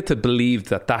idea to believe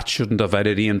that shouldn't have had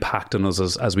any impact on us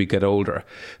as we get older.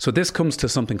 So this comes to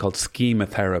something called schema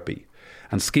therapy.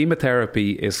 And schema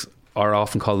therapy are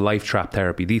often called life trap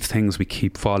therapy. These things we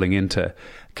keep falling into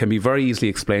can be very easily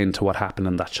explained to what happened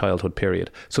in that childhood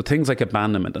period. So things like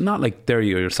abandonment, and not like there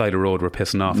you're side of the road, we're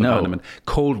pissing off. No. Abandonment,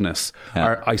 coldness,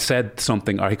 or I said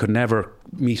something, or I could never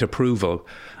meet approval,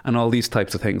 and all these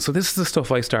types of things. So this is the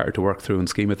stuff I started to work through in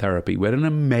schema therapy with an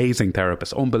amazing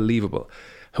therapist, unbelievable,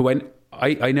 who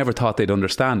I never thought they'd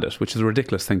understand it, which is a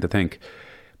ridiculous thing to think.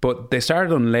 But they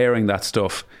started unlayering that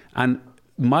stuff, and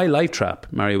my life trap,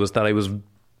 Mario, was that I was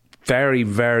very,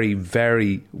 very,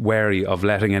 very wary of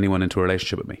letting anyone into a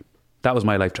relationship with me. That was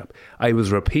my life trap. I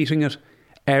was repeating it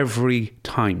every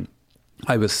time.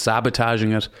 I was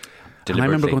sabotaging it. And I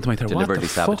remember going to my therapist, what the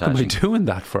fuck am I doing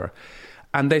that for?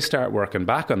 And they start working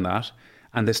back on that,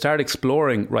 and they start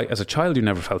exploring, right, as a child you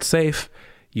never felt safe.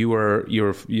 You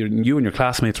and your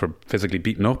classmates were physically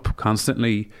beaten up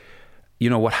constantly.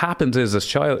 You know, what happens is as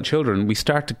children, we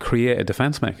start to create a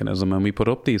defense mechanism, and we put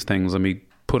up these things, and we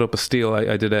put up a steel.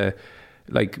 I did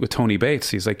with Tony Bates.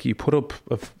 He's like, you put up,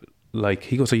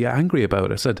 he goes, are you angry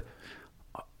about it? I said,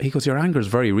 he goes, your anger is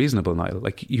very reasonable, Niall.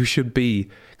 You should be,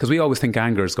 because we always think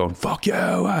anger is going, fuck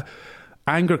you.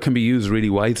 Anger can be used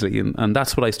really wisely. And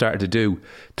that's what I started to do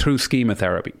through schema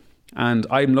therapy. And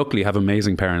I luckily have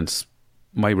amazing parents.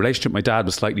 My relationship with my dad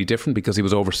was slightly different because he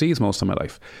was overseas most of my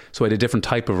life. So I had a different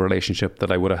type of relationship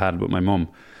that I would have had with my mum.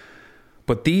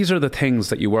 But these are the things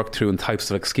that you work through in types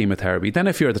of schema therapy. Then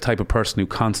if you're the type of person who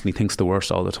constantly thinks the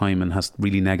worst all the time and has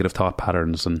really negative thought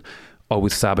patterns and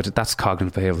always sabotage, that's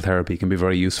cognitive behavioural therapy, can be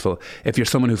very useful. If you're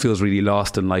someone who feels really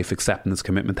lost in life, acceptance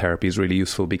commitment therapy is really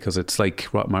useful because it's like,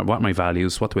 what are my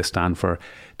values? What do I stand for?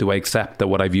 Do I accept that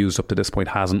what I've used up to this point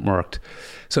hasn't worked?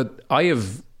 So I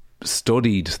have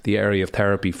studied the area of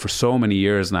therapy for so many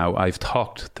years now. I've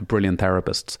talked to brilliant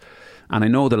therapists, and I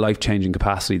know the life-changing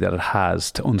capacity that it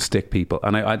has to unstick people.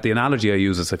 And the analogy I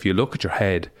use is, if you look at your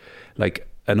head like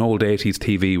an old 80s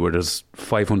TV where there's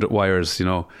 500 wires,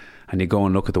 and you go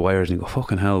and look at the wires and you go,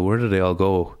 fucking hell, where did they all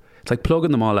go? It's like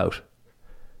plugging them all out,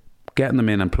 getting them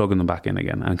in and plugging them back in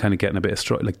again, and kind of getting a bit of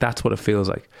struggle. That's what it feels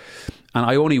like. And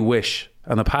I only wish,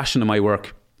 and the passion of my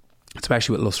work,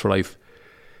 especially with Lust for Life,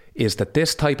 is that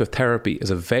this type of therapy is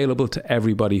available to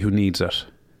everybody who needs it.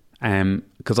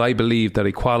 Because I believe that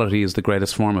equality is the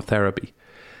greatest form of therapy,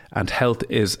 and health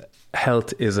is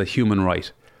a human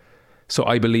right. So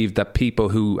I believe that people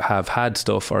who have had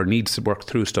stuff or needs to work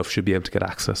through stuff should be able to get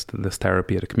access to this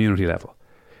therapy at a community level.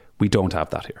 We don't have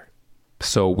that here.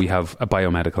 So we have a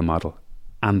biomedical model,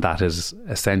 and that is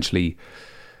essentially,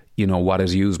 what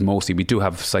is used mostly. We do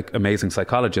have amazing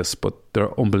psychologists, but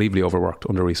they're unbelievably overworked,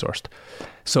 under-resourced.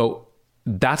 So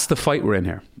that's the fight we're in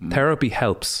here. Therapy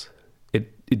helps.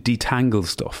 It detangles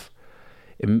stuff.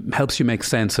 It helps you make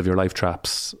sense of your life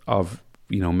traps, of,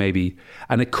 maybe,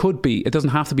 and it doesn't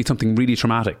have to be something really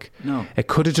traumatic. No. It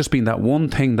could have just been that one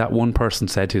thing that one person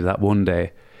said to you that one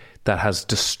day that has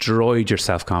destroyed your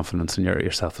self-confidence and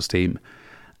your self-esteem.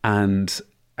 And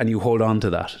you hold on to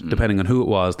that, depending on who it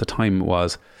was, the time it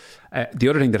was. The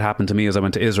other thing that happened to me is I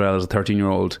went to Israel as a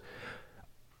 13-year-old.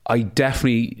 I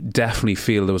definitely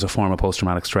feel there was a form of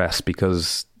post-traumatic stress,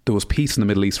 because there was peace in the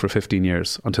Middle East for 15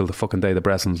 years until the fucking day the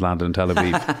Bressons landed in Tel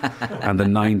Aviv and the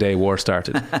 9-day war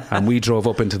started. And we drove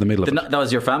up into the middle of it. That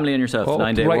was your family and yourself,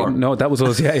 9-day right, war? No, that was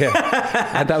us,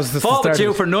 yeah. And that was the Fought start with you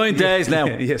of- for 9 days now.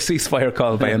 Yeah, ceasefire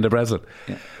called by end of Breslin.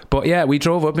 Yeah. But yeah, we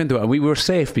drove up into it and we were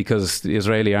safe because the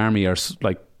Israeli army are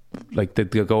like they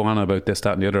go on about this,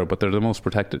 that and the other, but they're the most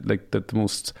protected, like the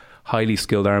most highly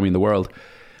skilled army in the world.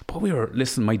 But we were,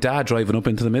 listen, my dad driving up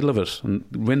into the middle of it and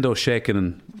windows shaking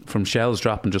and from shells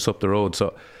dropping just up the road.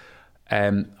 So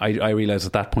I realised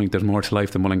at that point there's more to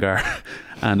life than Mullingar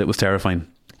and it was terrifying.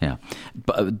 Yeah,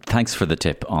 but thanks for the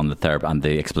tip on the therapy and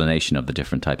the explanation of the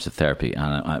different types of therapy.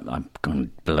 And I'm going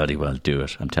to bloody well do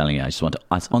it. I'm telling you, I just want to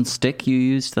unstick. You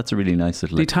used, that's a really nice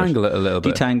little detangle it a little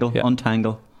bit. Detangle, yeah.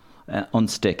 Untangle,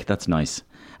 unstick. That's nice.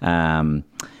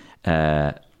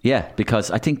 Yeah,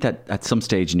 because I think that at some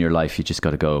stage in your life you just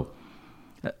got to go.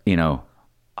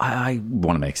 I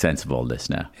want to make sense of all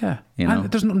this now. Yeah, and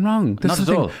there's nothing wrong. This Not is at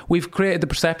the thing. all. We've created the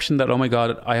perception that, oh my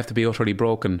God, I have to be utterly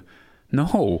broken.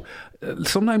 No,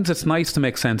 sometimes it's nice to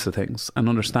make sense of things and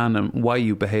understand them, why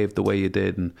you behaved the way you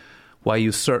did and why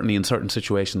you certainly in certain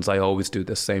situations I always do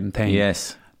the same thing.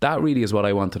 Yes. That really is what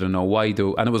I wanted to know. Why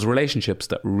do, and it was relationships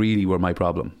that really were my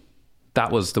problem.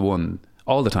 That was the one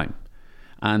all the time.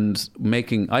 And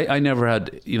I never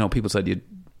had, people said you'd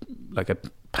like a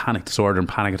panic disorder and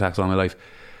panic attacks all my life.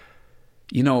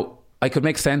 I could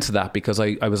make sense of that because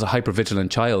I was a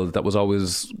hypervigilant child that was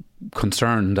always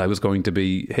concerned I was going to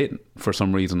be hit for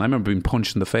some reason. I remember being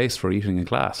punched in the face for eating in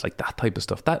class, like that type of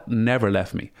stuff. That never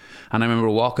left me. And I remember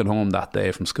walking home that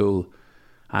day from school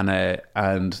and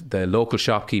the local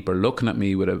shopkeeper looking at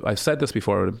me I've said this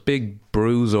before, with a big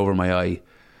bruise over my eye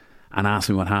and asked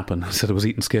me what happened. I said I was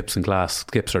eating skips in class.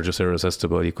 Skips are just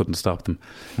irresistible. You couldn't stop them.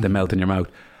 They melt in your mouth.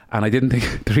 And I didn't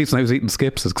think the reason I was eating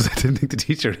skips is because I didn't think the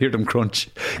teacher would hear them crunch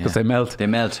because they melt. They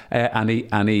melt. And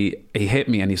he hit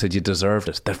me and he said, you deserved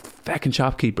it. The fucking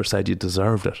shopkeeper said you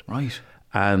deserved it. Right.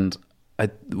 And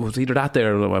it was either that day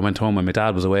or I went home and my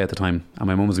dad was away at the time and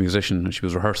my mum was a musician and she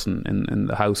was rehearsing in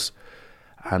the house.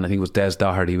 And I think it was Des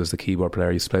Doherty was the keyboard player.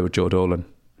 He used to play with Joe Dolan.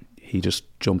 He just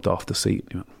jumped off the seat.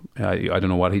 I don't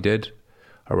know what he did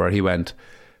or where he went,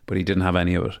 but he didn't have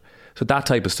any of it. So that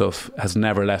type of stuff has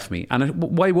never left me. And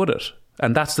why would it?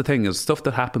 And that's the thing, is stuff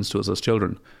that happens to us as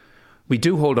children. We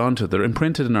do hold on to it. They're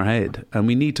imprinted in our head and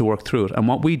we need to work through it. And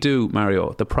what we do,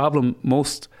 Mario, the problem,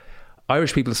 most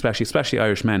Irish people especially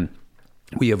Irish men,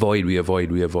 we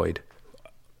avoid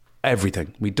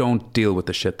everything. We don't deal with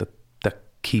the shit that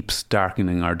keeps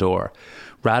darkening our door.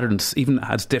 Rather than, even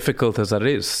as difficult as that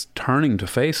is, turning to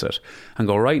face it and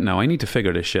go, right now, I need to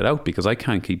figure this shit out because I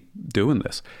can't keep doing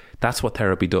this. That's what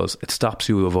therapy does. It stops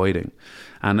you avoiding.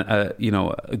 And, a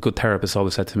good therapist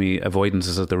always said to me, avoidance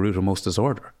is at the root of most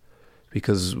disorder.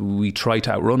 Because we try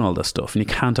to outrun all this stuff, and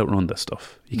you can't outrun this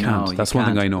stuff. You can't. No, That's you one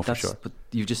can't. thing I know for sure. But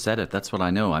you've just said it. That's what I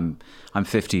know. I'm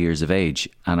 50 years of age,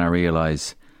 and I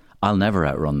realise I'll never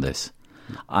outrun this.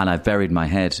 And I've buried my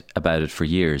head about it for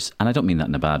years. And I don't mean that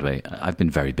in a bad way. I've been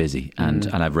very busy, and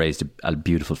I've raised a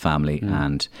beautiful family,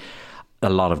 and a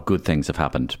lot of good things have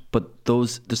happened. But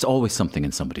there's always something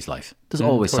in somebody's life. There's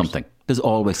always something. There's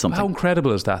always something. How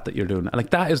incredible is that you're doing?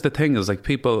 Like, that is the thing, is like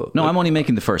people... No, I'm only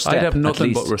making the first step. I'd have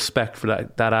nothing but respect for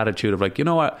that attitude of like, you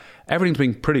know what, everything's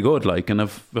been pretty good, like, and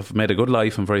I've made a good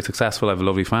life, I'm very successful, I have a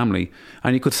lovely family,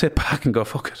 and you could sit back and go,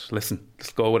 fuck it, listen,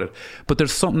 let's go with it. But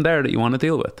there's something there that you want to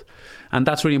deal with. And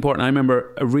that's really important. I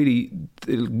remember a really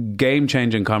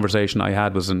game-changing conversation I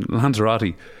had was in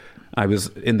Lanzarote. I was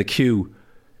in the queue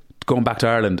going back to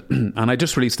Ireland, and I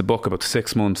just released a book about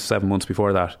 7 months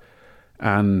before that.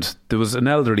 And there was an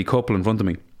elderly couple in front of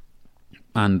me,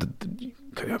 and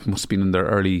it must have been in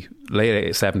their late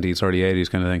 70s, early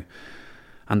 80s kind of thing.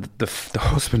 And the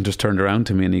husband just turned around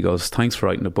to me and he goes, thanks for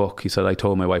writing the book. He said, I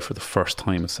told my wife for the first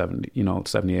time at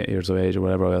 78 years of age or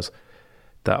whatever I was,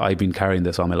 that I've been carrying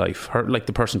this all my life. Her, like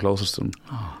the person closest to them.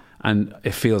 Oh. And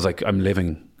it feels like I'm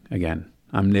living again.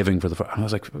 I'm living for the first. I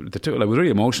was like, I was really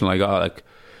emotional. I got like,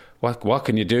 what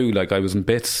can you do? Like, I was in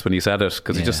bits when he said it,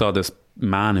 because he just saw this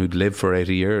man who'd lived for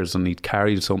 80 years and he'd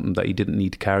carried something that he didn't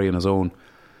need to carry on his own.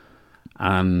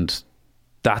 And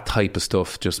that type of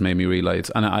stuff just made me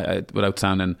realise, and I without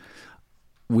sounding,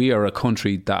 we are a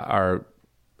country that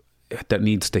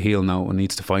needs to heal now and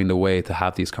needs to find a way to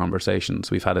have these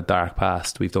conversations. We've had a dark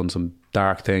past. We've done some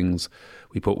dark things.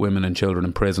 We put women and children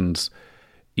in prisons.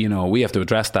 You know, we have to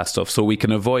address that stuff so we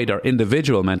can avoid our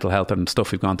individual mental health and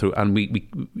stuff we've gone through. And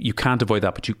you can't avoid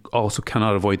that, but you also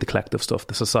cannot avoid the collective stuff,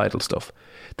 the societal stuff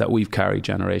that we've carried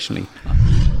generationally.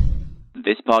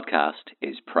 This podcast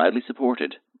is proudly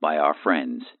supported by our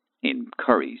friends in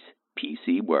Curry's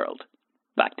PC World.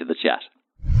 Back to the chat.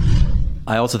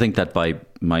 I also think that by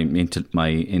my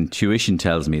intuition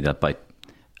tells me that by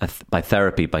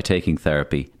therapy, by taking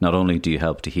therapy, not only do you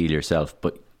help to heal yourself,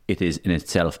 but it is in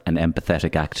itself an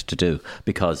empathetic act to do,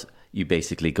 because you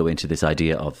basically go into this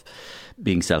idea of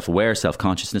being self-aware,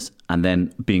 self-consciousness, and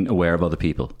then being aware of other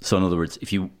people. So in other words,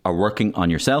 if you are working on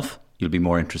yourself, you'll be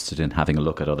more interested in having a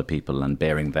look at other people and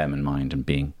bearing them in mind and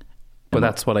being... But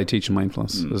that's what I teach in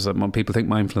mindfulness. Is that when people think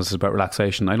mindfulness is about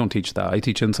relaxation, I don't teach that. I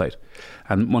teach insight.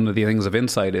 And one of the things of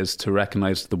insight is to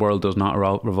recognise the world does not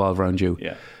revolve around you.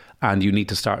 Yeah. And you need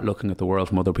to start looking at the world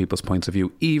from other people's points of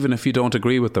view, even if you don't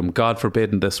agree with them. God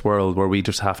forbid in this world where we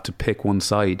just have to pick one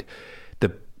side.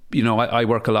 I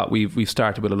work a lot. We've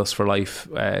started with a Lust for Life,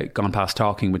 Gone Past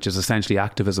Talking, which is essentially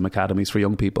activism academies for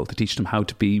young people to teach them how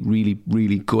to be really,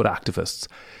 really good activists.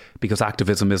 Because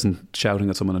activism isn't shouting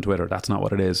at someone on Twitter. That's not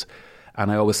what it is. And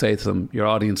I always say to them, your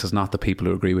audience is not the people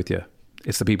who agree with you.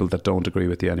 It's the people that don't agree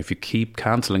with you. And if you keep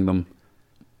cancelling them,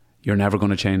 you're never going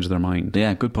to change their mind.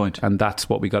 Yeah, good point. And that's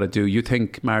what we got to do. You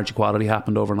think marriage equality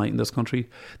happened overnight in this country?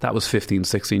 That was 15,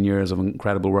 16 years of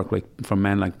incredible work from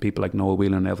men like people like Noel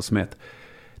Whelan and Neville Smith.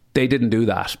 They didn't do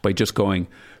that by just going,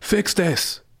 fix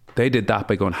this. They did that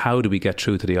by going, how do we get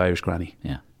through to the Irish granny?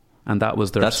 Yeah. And that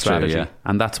was their strategy. True, yeah.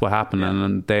 And that's what happened. Yeah.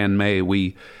 And then in May,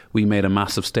 we made a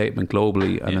massive statement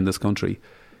globally and in this country,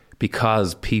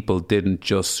 because people didn't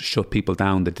just shut people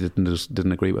down that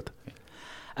didn't agree with.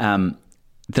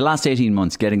 The last 18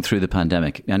 months, getting through the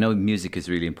pandemic, I know music is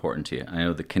really important to you. I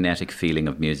know the kinetic feeling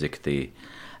of music, the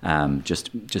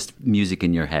just music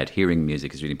in your head, hearing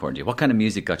music is really important to you. What kind of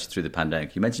music got you through the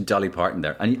pandemic? You mentioned Dolly Parton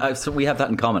there, and so we have that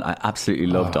in common. I absolutely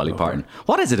love Dolly Parton.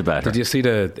 What is it about her? Did you see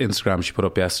the Instagram she put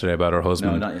up yesterday about her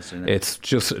husband? No, not yesterday. No. It's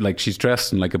just like she's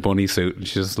dressed in like a bunny suit and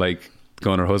she's just like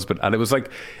going her husband, and it was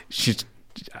like she's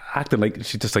acting like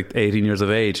she's just like 18 years of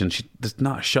age, and there's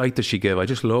not a shite that she give. I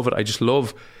just love it. I just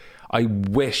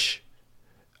wish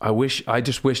there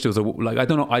was I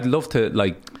don't know, I'd love to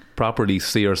like properly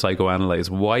see her psychoanalyze.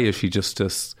 Why is she just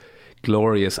this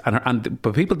glorious?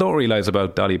 But people don't realise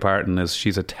about Dolly Parton is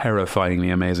she's a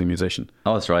terrifyingly amazing musician.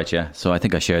 Oh, that's right, yeah. So I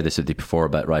think I shared this with you before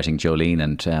about writing Jolene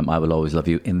and I Will Always Love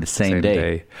You in the same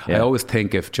day. Yeah. I always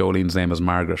think if Jolene's name was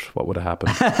Margaret, what would have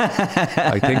happened?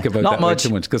 I think about Not that much. way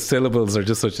too much, because syllables are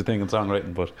just such a thing in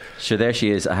songwriting. But sure, there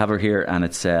she is. I have her here, and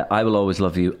it's I Will Always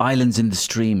Love You, Islands in the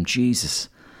Stream, Jesus,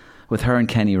 with her and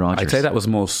Kenny Rogers. I'd say that was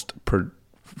most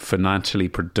financially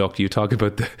productive. You talk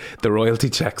about the royalty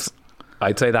checks.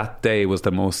 I'd say that day was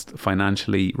the most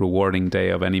financially rewarding day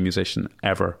of any musician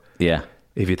ever. Yeah.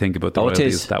 If you think about the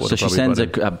royalties, that would so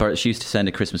have probably she used to send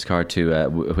a Christmas card to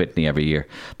Whitney every year.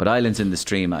 But Islands in the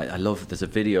Stream, I love. There's a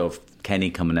video of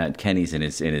Kenny coming out. Kenny's in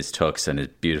his tux and his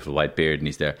beautiful white beard, and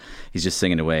he's there. He's just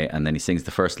singing away, and then he sings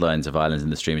the first lines of Islands in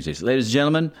the Stream. He says, "Ladies and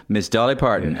gentlemen, Miss Dolly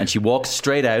Parton," and she walks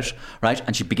straight out, right,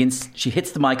 and she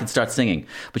hits the mic and starts singing.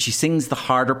 But she sings the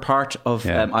harder part of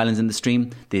Islands in the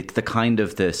Stream, the kind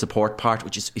of the support part,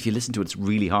 which is, if you listen to it, it's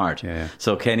really hard. Yeah.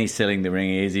 So Kenny's singing the ring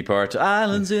easy part,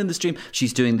 Islands in the Stream.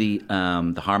 She's doing the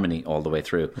harmony all the way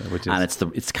through, and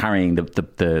it's carrying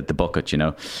the bucket. You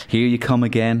know, here you come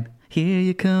again. Here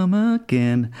you come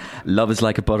again. Love is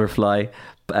like a butterfly.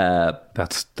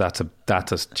 That's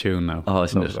a tune now. Oh,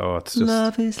 isn't it? Oh, it's just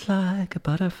Love is like a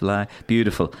butterfly.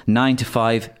 Beautiful. 9 to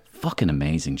 5. Fucking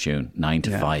amazing tune. 9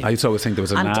 to 5. I used to always think there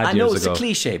was an ad I know years it's ago. a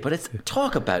cliche, but it's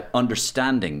talk about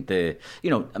understanding the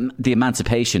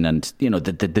emancipation and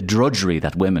the drudgery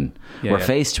that women were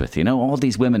faced with. You know, all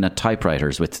these women at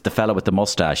typewriters with the fella with the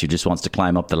mustache who just wants to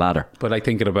climb up the ladder. But I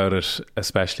thinking about it,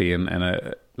 especially in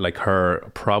a like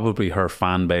probably her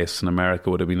fan base in America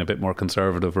would have been a bit more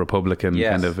conservative, Republican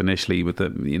kind of initially with the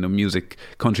music,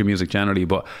 country music generally.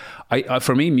 But I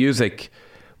for me, music,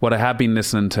 what I have been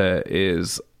listening to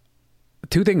is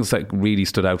two things that really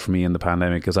stood out for me in the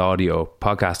pandemic is audio,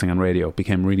 podcasting and radio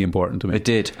became really important to me. It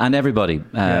did. And everybody,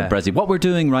 Bressie, what we're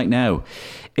doing right now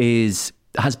has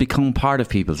become part of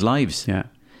people's lives. Yeah.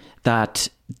 That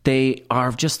they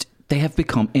have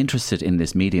become interested in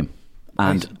this medium.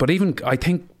 But even I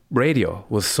think radio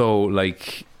was so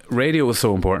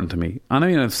important to me. And I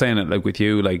mean, I'm saying it like with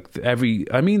you, like I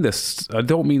mean this, I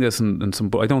don't mean this in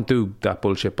some, I don't do that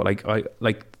bullshit, but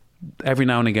like every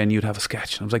now and again you'd have a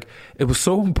sketch and I was like, it was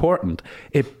so important.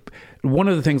 One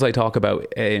of the things I talk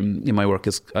about in my work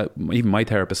is even my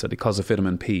therapist said it calls it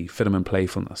vitamin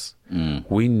playfulness.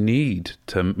 We need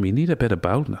a bit of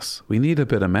boldness, we need a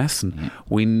bit of messing,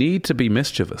 we need to be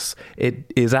mischievous.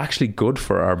 It is actually good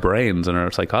for our brains and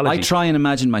our psychology. I try and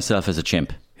imagine myself as a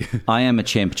chimp. I am a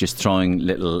chimp just throwing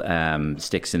little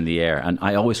sticks in the air, and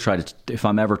I always try to, if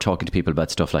I'm ever talking to people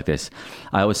about stuff like this,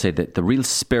 I always say that the real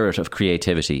spirit of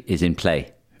creativity is in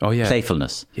play. Oh yeah,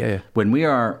 playfulness. Yeah. When we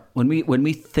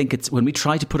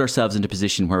try to put ourselves into a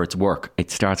position where it's work, it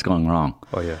starts going wrong.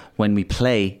 Oh yeah. When we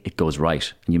play, it goes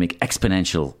right, and you make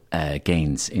exponential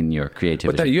gains in your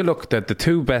creativity. But you look at the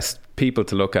two best people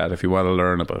to look at if you want to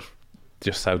learn about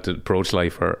just how to approach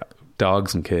life are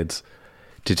dogs and kids.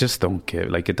 They just don't give.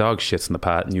 Like, a dog shits in the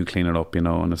pat and you clean it up,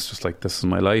 and it's just like, this is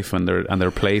my life, and they're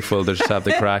playful. They just have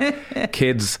the crack.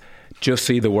 Kids just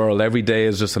see the world. Every day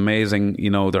is just amazing.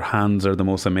 Their hands are the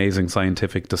most amazing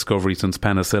scientific discovery since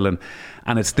penicillin,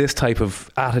 and it's this type of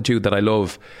attitude that I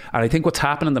love. And I think what's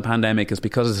happened in the pandemic is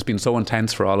because it's been so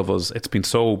intense for all of us, it's been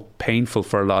so painful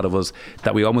for a lot of us,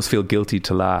 that we almost feel guilty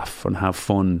to laugh and have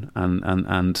fun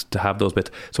and to have those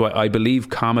bits. So I believe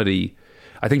comedy,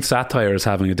 I think satire is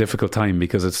having a difficult time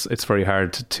because it's very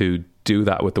hard to do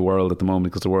that with the world at the moment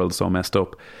because the world is so messed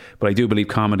up. But I do believe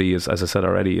comedy is, as I said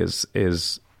already, is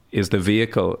the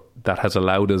vehicle that has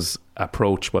allowed us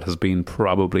approach what has been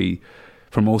probably,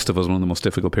 for most of us, one of the most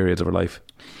difficult periods of our life.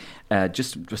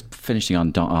 Just finishing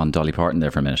on Dolly Parton there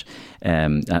for a minute,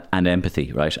 and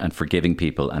empathy, right, and forgiving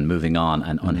people and moving on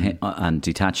and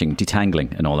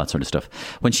detangling and all that sort of stuff.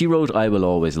 When she wrote "I Will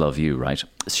Always Love You," right,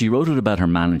 she wrote it about her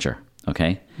manager.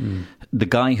 Okay, the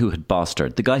guy who had bossed her,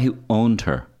 the guy who owned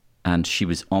her, and she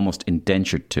was almost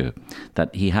indentured to.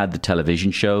 That he had the television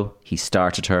show, he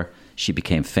started her, she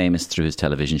became famous through his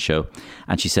television show,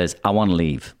 and she says, "I want to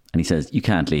leave," and he says, "You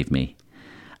can't leave me,"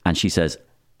 and she says,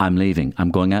 "I'm leaving.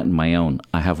 I'm going out on my own.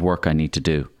 I have work I need to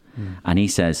do," and he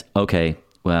says, "Okay,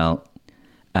 well,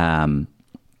 I'm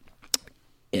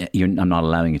not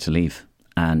allowing you to leave,"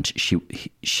 and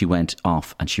she went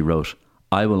off and she wrote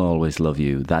 "I Will Always Love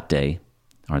You" that day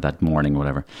or that morning or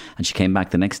whatever, and she came back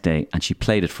the next day and she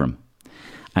played it for him,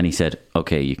 and he said,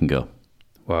 "Okay, you can go."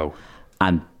 Wow.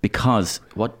 And because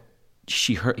what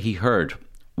he heard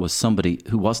was somebody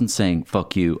who wasn't saying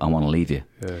 "fuck you, I want to leave you."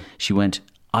 Yeah. She went,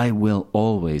 "I will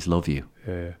always love you."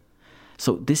 Yeah.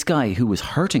 So this guy who was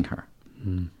hurting her,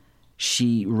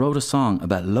 she wrote a song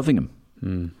about loving him,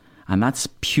 and that's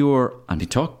pure. And he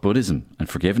talked Buddhism and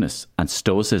forgiveness and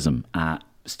stoicism.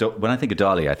 When I think of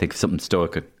Dolly, I think something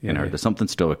stoic in her. There's something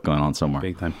stoic going on somewhere.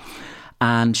 Big time.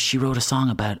 And she wrote a song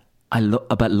about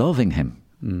loving him,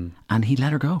 and he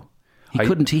let her go. He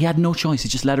couldn't. He had no choice. He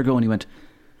just let her go, and he went.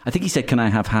 I think he said, "Can I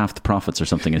have half the profits or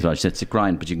something?" As well. She said, "It's a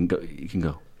grind, but you can go. You can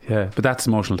go." Yeah, but that's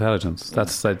emotional intelligence.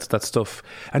 That's stuff.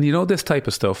 And this type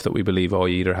of stuff that we believe, you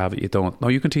either have it, you don't. No,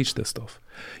 you can teach this stuff.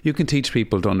 You can teach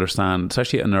people to understand,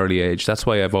 especially at an early age. That's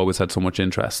why I've always had so much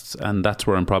interest, and that's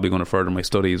where I'm probably going to further my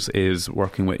studies, is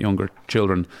working with younger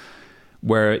children,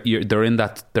 where they're in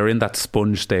that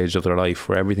sponge stage of their life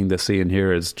where everything they see and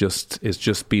hear is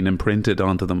just being imprinted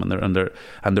onto them,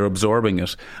 and they're absorbing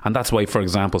it. And that's why, for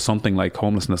example, something like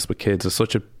homelessness with kids is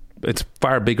it's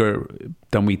far bigger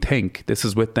than we think. This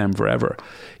is with them forever,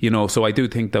 so I do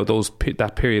think that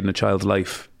that period in a child's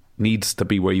life needs to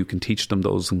be where you can teach them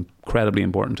those incredibly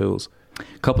important tools.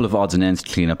 A couple of odds and ends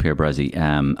to clean up here, Bressie.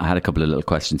 I had a couple of little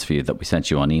questions for you that we sent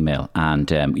you on email,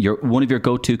 and one of your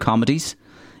go-to comedies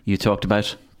you talked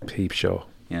about? Peep Show.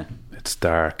 Yeah, it's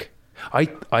dark. I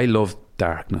love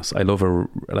darkness. I love I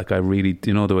really,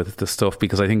 the stuff,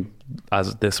 because I think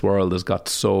as this world has got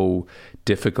so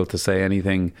difficult to say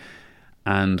anything,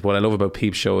 and what I love about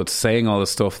Peep Show, it's saying all the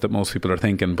stuff that most people are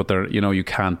thinking, but they're, you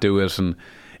can't do it, and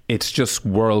it's just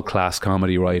world-class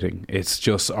comedy writing. It's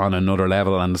just on another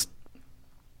level, and it's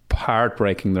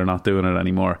heartbreaking they're not doing it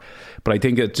anymore. But I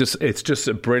think it's just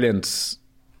a brilliant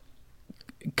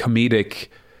comedic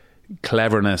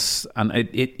cleverness, and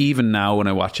it even now when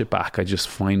I watch it back, I just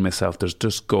find myself, there's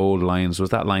just gold lines.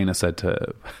 Was that line I said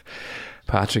to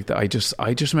Patrick that I just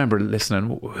remember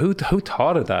listening, who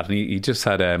thought of that? And he just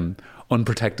had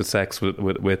unprotected sex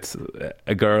with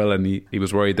a girl, and he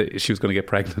was worried that she was going to get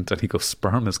pregnant, and he goes,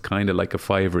 "Sperm is kind of like a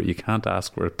fiver, you can't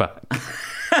ask for it back."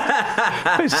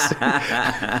 How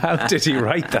did he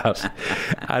write that?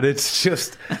 And it's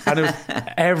just, and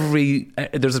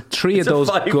there's three of those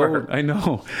gold, I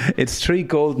know, it's 3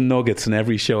 golden nuggets in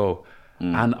every show,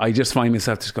 and I just find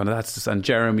myself just going, that's just, and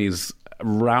Jeremy's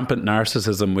rampant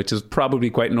narcissism, which is probably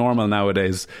quite normal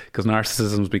nowadays, because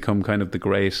narcissism's become kind of the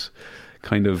great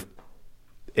kind of,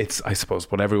 it's, I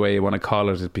suppose, whatever way you want to call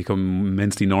it, it's become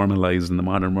immensely normalised in the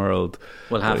modern world.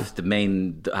 Well, our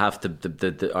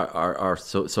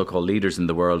so-called leaders in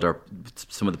the world are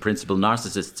some of the principal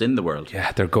narcissists in the world.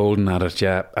 Yeah, they're golden at it,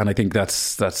 yeah. And I think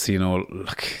that's look,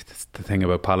 that's the thing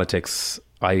about politics.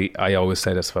 I always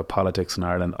say this about politics in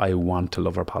Ireland. I want to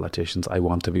love our politicians. I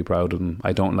want to be proud of them.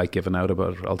 I don't like giving out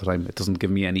about it all the time. It doesn't give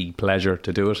me any pleasure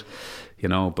to do it. you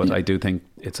know. But I do think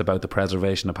it's about the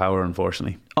preservation of power,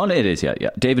 unfortunately. Oh, it is, yeah.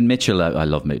 David Mitchell, I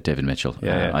love David Mitchell.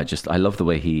 Yeah. I love the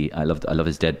way I love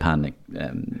his deadpan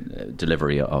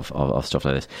delivery of stuff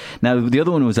like this. Now, the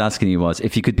other one was asking you was,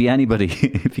 if you could be anybody,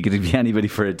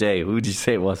 for a day, who would you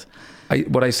say it was?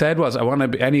 What I said was, I want to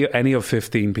be any of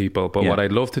 15 people, but what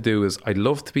I'd love to do is, I'd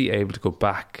love to be able to go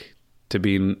back to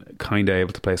being kind of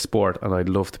able to play sport, and I'd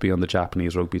love to be on the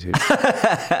Japanese rugby team.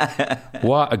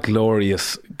 What a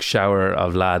glorious shower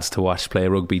of lads to watch play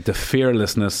rugby. The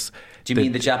fearlessness. Do you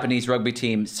mean the Japanese rugby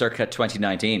team circa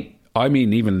 2019? I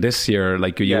mean, even this year,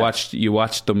 like you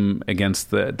watched them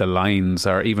against the Lions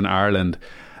or even Ireland.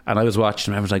 And I was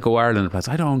watching them, I was like, Ireland,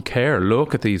 I don't care.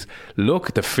 Look at the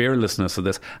fearlessness of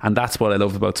this. And that's what I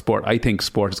love about sport. I think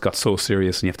sport has got so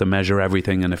serious, and you have to measure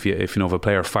everything. And if a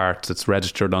player farts, it's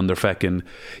registered on their feckin',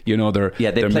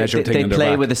 they're measured thing. They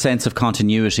play with a sense of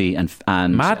continuity and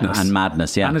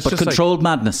madness, yeah. And but controlled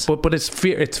madness. But it's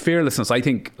fearlessness. I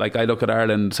think, like, I look at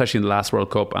Ireland, especially in the last World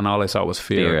Cup, and all I saw was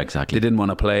fear. Exactly. They didn't want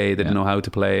to play, they didn't know how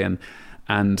to play, and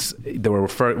they were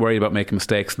worried about making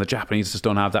mistakes, and the Japanese just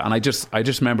don't have that. And I just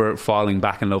remember falling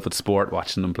back in love with sport,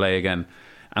 watching them play again.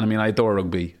 And I mean, I adore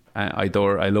rugby. I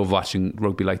love watching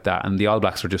rugby like that, and the All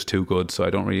Blacks are just too good, so I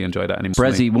don't really enjoy that anymore.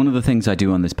 Bressie, one of the things I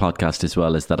do on this podcast as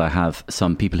well is that I have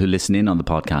some people who listen in on the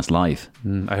podcast live.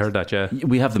 I heard that, yeah.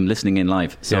 We have them listening in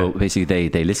live. So basically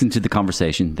they listen to the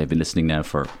conversation. They've been listening now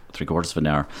for 3/4 of an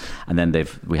hour, and then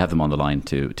we have them on the line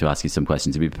to ask you some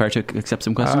questions. Are you prepared to accept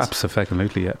some questions?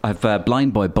 Absolutely, yeah. I've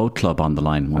Blind Boy Boat Club on the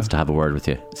line, wants to have a word with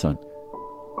you. So,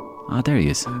 there he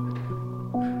is.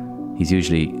 He's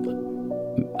usually,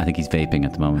 I think he's vaping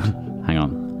at the moment. Hang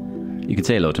on. You can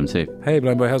say hello to him, too. Hey,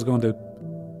 Blind Boy, how's it going, dude?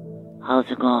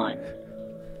 How's it going?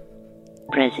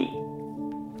 Bressie,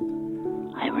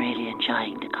 I'm really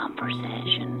enjoying the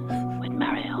conversation with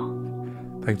Mario.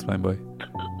 Thanks, Blind Boy.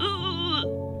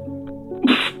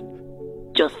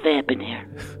 Just vaping here.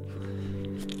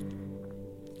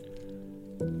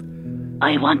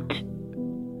 I want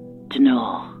to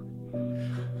know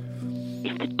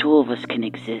if the two of us can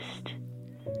exist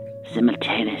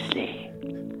simultaneously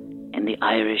in the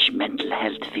Irish mental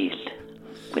health field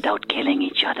without killing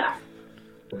each other.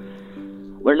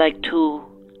 We're like two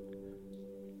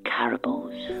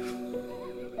caribous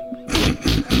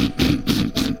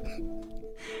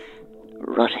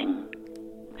rutting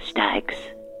stags.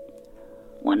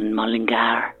 One in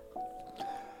Mullingar.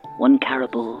 One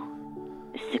caribou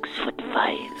is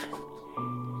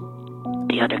 6'5".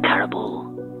 The other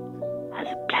caribou has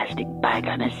a plastic bag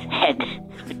on his head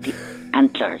with the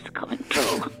antlers coming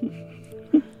through.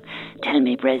 Tell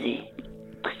me, Bressie,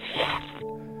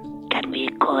 can we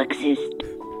coexist?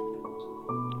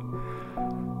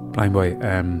 Blind Boy,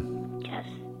 Yes.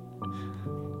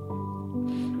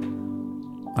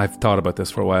 I've thought about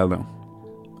this for a while now,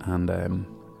 and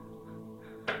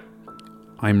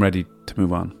I'm ready to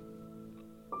move on.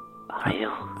 Are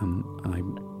you? And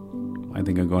I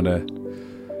think I'm going to...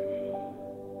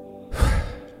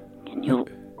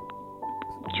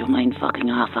 Would you mind fucking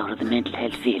off out of the mental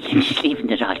health field and just leaving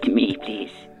it all to me,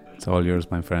 please? It's all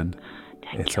yours, my friend.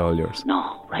 It's all yours.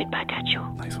 No, right back at you.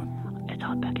 Nice one. It's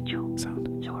all back at you. Sound.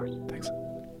 It's yours. Thanks.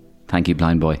 Thank you,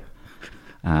 Blind Boy.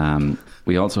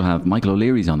 We also have Michael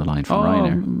O'Leary's on the line from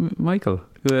Ryanair. Michael.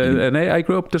 I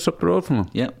grew up just up the road from him.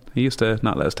 Yeah. He used to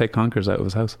not let us take conkers out of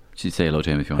his house. Should say hello to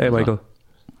him if you want. Hey, Michael.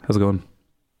 How's it going?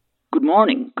 Good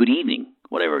morning, good evening,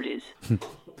 whatever it is.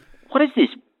 What is this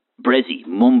Bressie,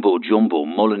 mumbo jumbo,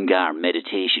 Mullingar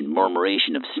meditation,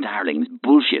 murmuration of starlings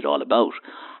bullshit all about?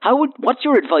 What's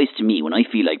your advice to me when I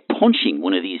feel like punching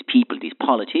one of these people, these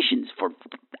politicians, for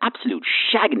absolute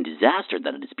shagging disaster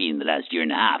that it has been in the last year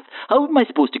and a half? How am I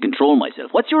supposed to control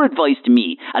myself? What's your advice to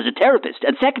me as a therapist?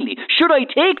 And secondly, should I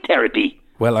take therapy?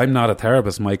 Well, I'm not a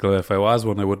therapist, Michael. If I was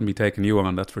one, I wouldn't be taking you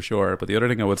on, that's for sure. But the other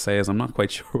thing I would say is I'm not quite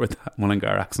sure where that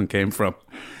Mullingar accent came from.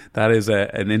 That is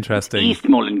an interesting... East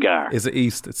Mullingar. Is it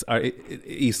East? It's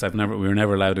East. We were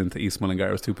never allowed into East Mullingar.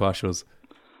 It was too posh. Right.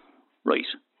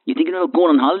 You thinking about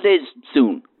going on holidays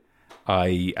soon?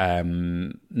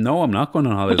 No, I'm not going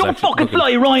on holidays. But don't fucking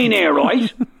fly Ryanair,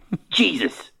 right?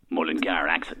 Jesus, Mullingar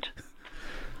accent.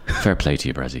 Fair play to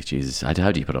you, Bressie. Jesus,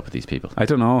 how do you put up with these people? I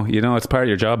don't know. It's part of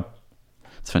your job.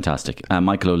 It's fantastic.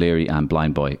 Michael O'Leary and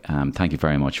Blind Boy, thank you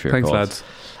very much for your calls. Thanks,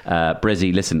 lads.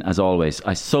 Bressie, listen, as always,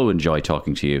 I so enjoy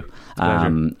talking to you.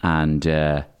 And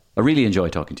I really enjoy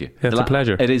talking to you. Yeah, it's a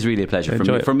pleasure. It is really a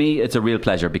pleasure. For me, it's a real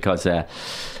pleasure because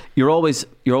you're always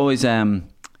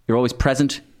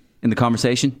present in the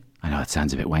conversation. I know it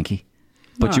sounds a bit wanky,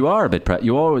 but you are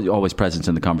you're always present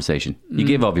in the conversation. You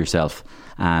give of yourself,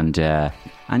 and you're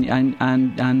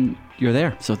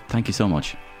there. So thank you so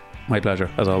much. My pleasure,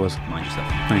 as always. Mind yourself.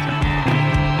 Thank you.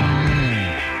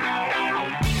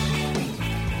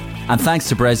 And thanks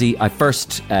to Bressie. I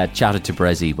first chatted to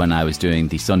Bressie when I was doing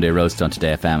the Sunday roast on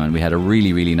Today FM, and we had a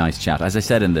really, really nice chat. As I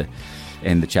said in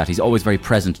the chat, he's always very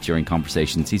present during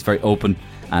conversations. He's very open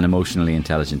and emotionally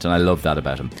intelligent, and I love that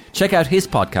about him. Check out his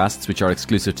podcasts, which are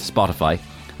exclusive to Spotify.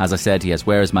 As I said, he has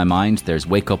Where Is My Mind, there's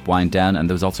Wake Up, Wind Down, and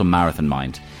there's also Marathon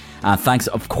Mind. And thanks,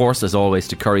 of course, as always,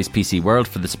 to Curry's PC World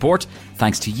for the support.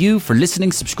 Thanks to you for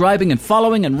listening, subscribing and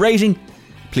following and rating.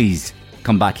 Please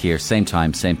come back here, same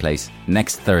time, same place,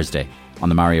 next Thursday on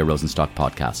the Mario Rosenstock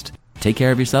podcast. Take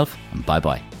care of yourself and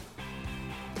bye-bye.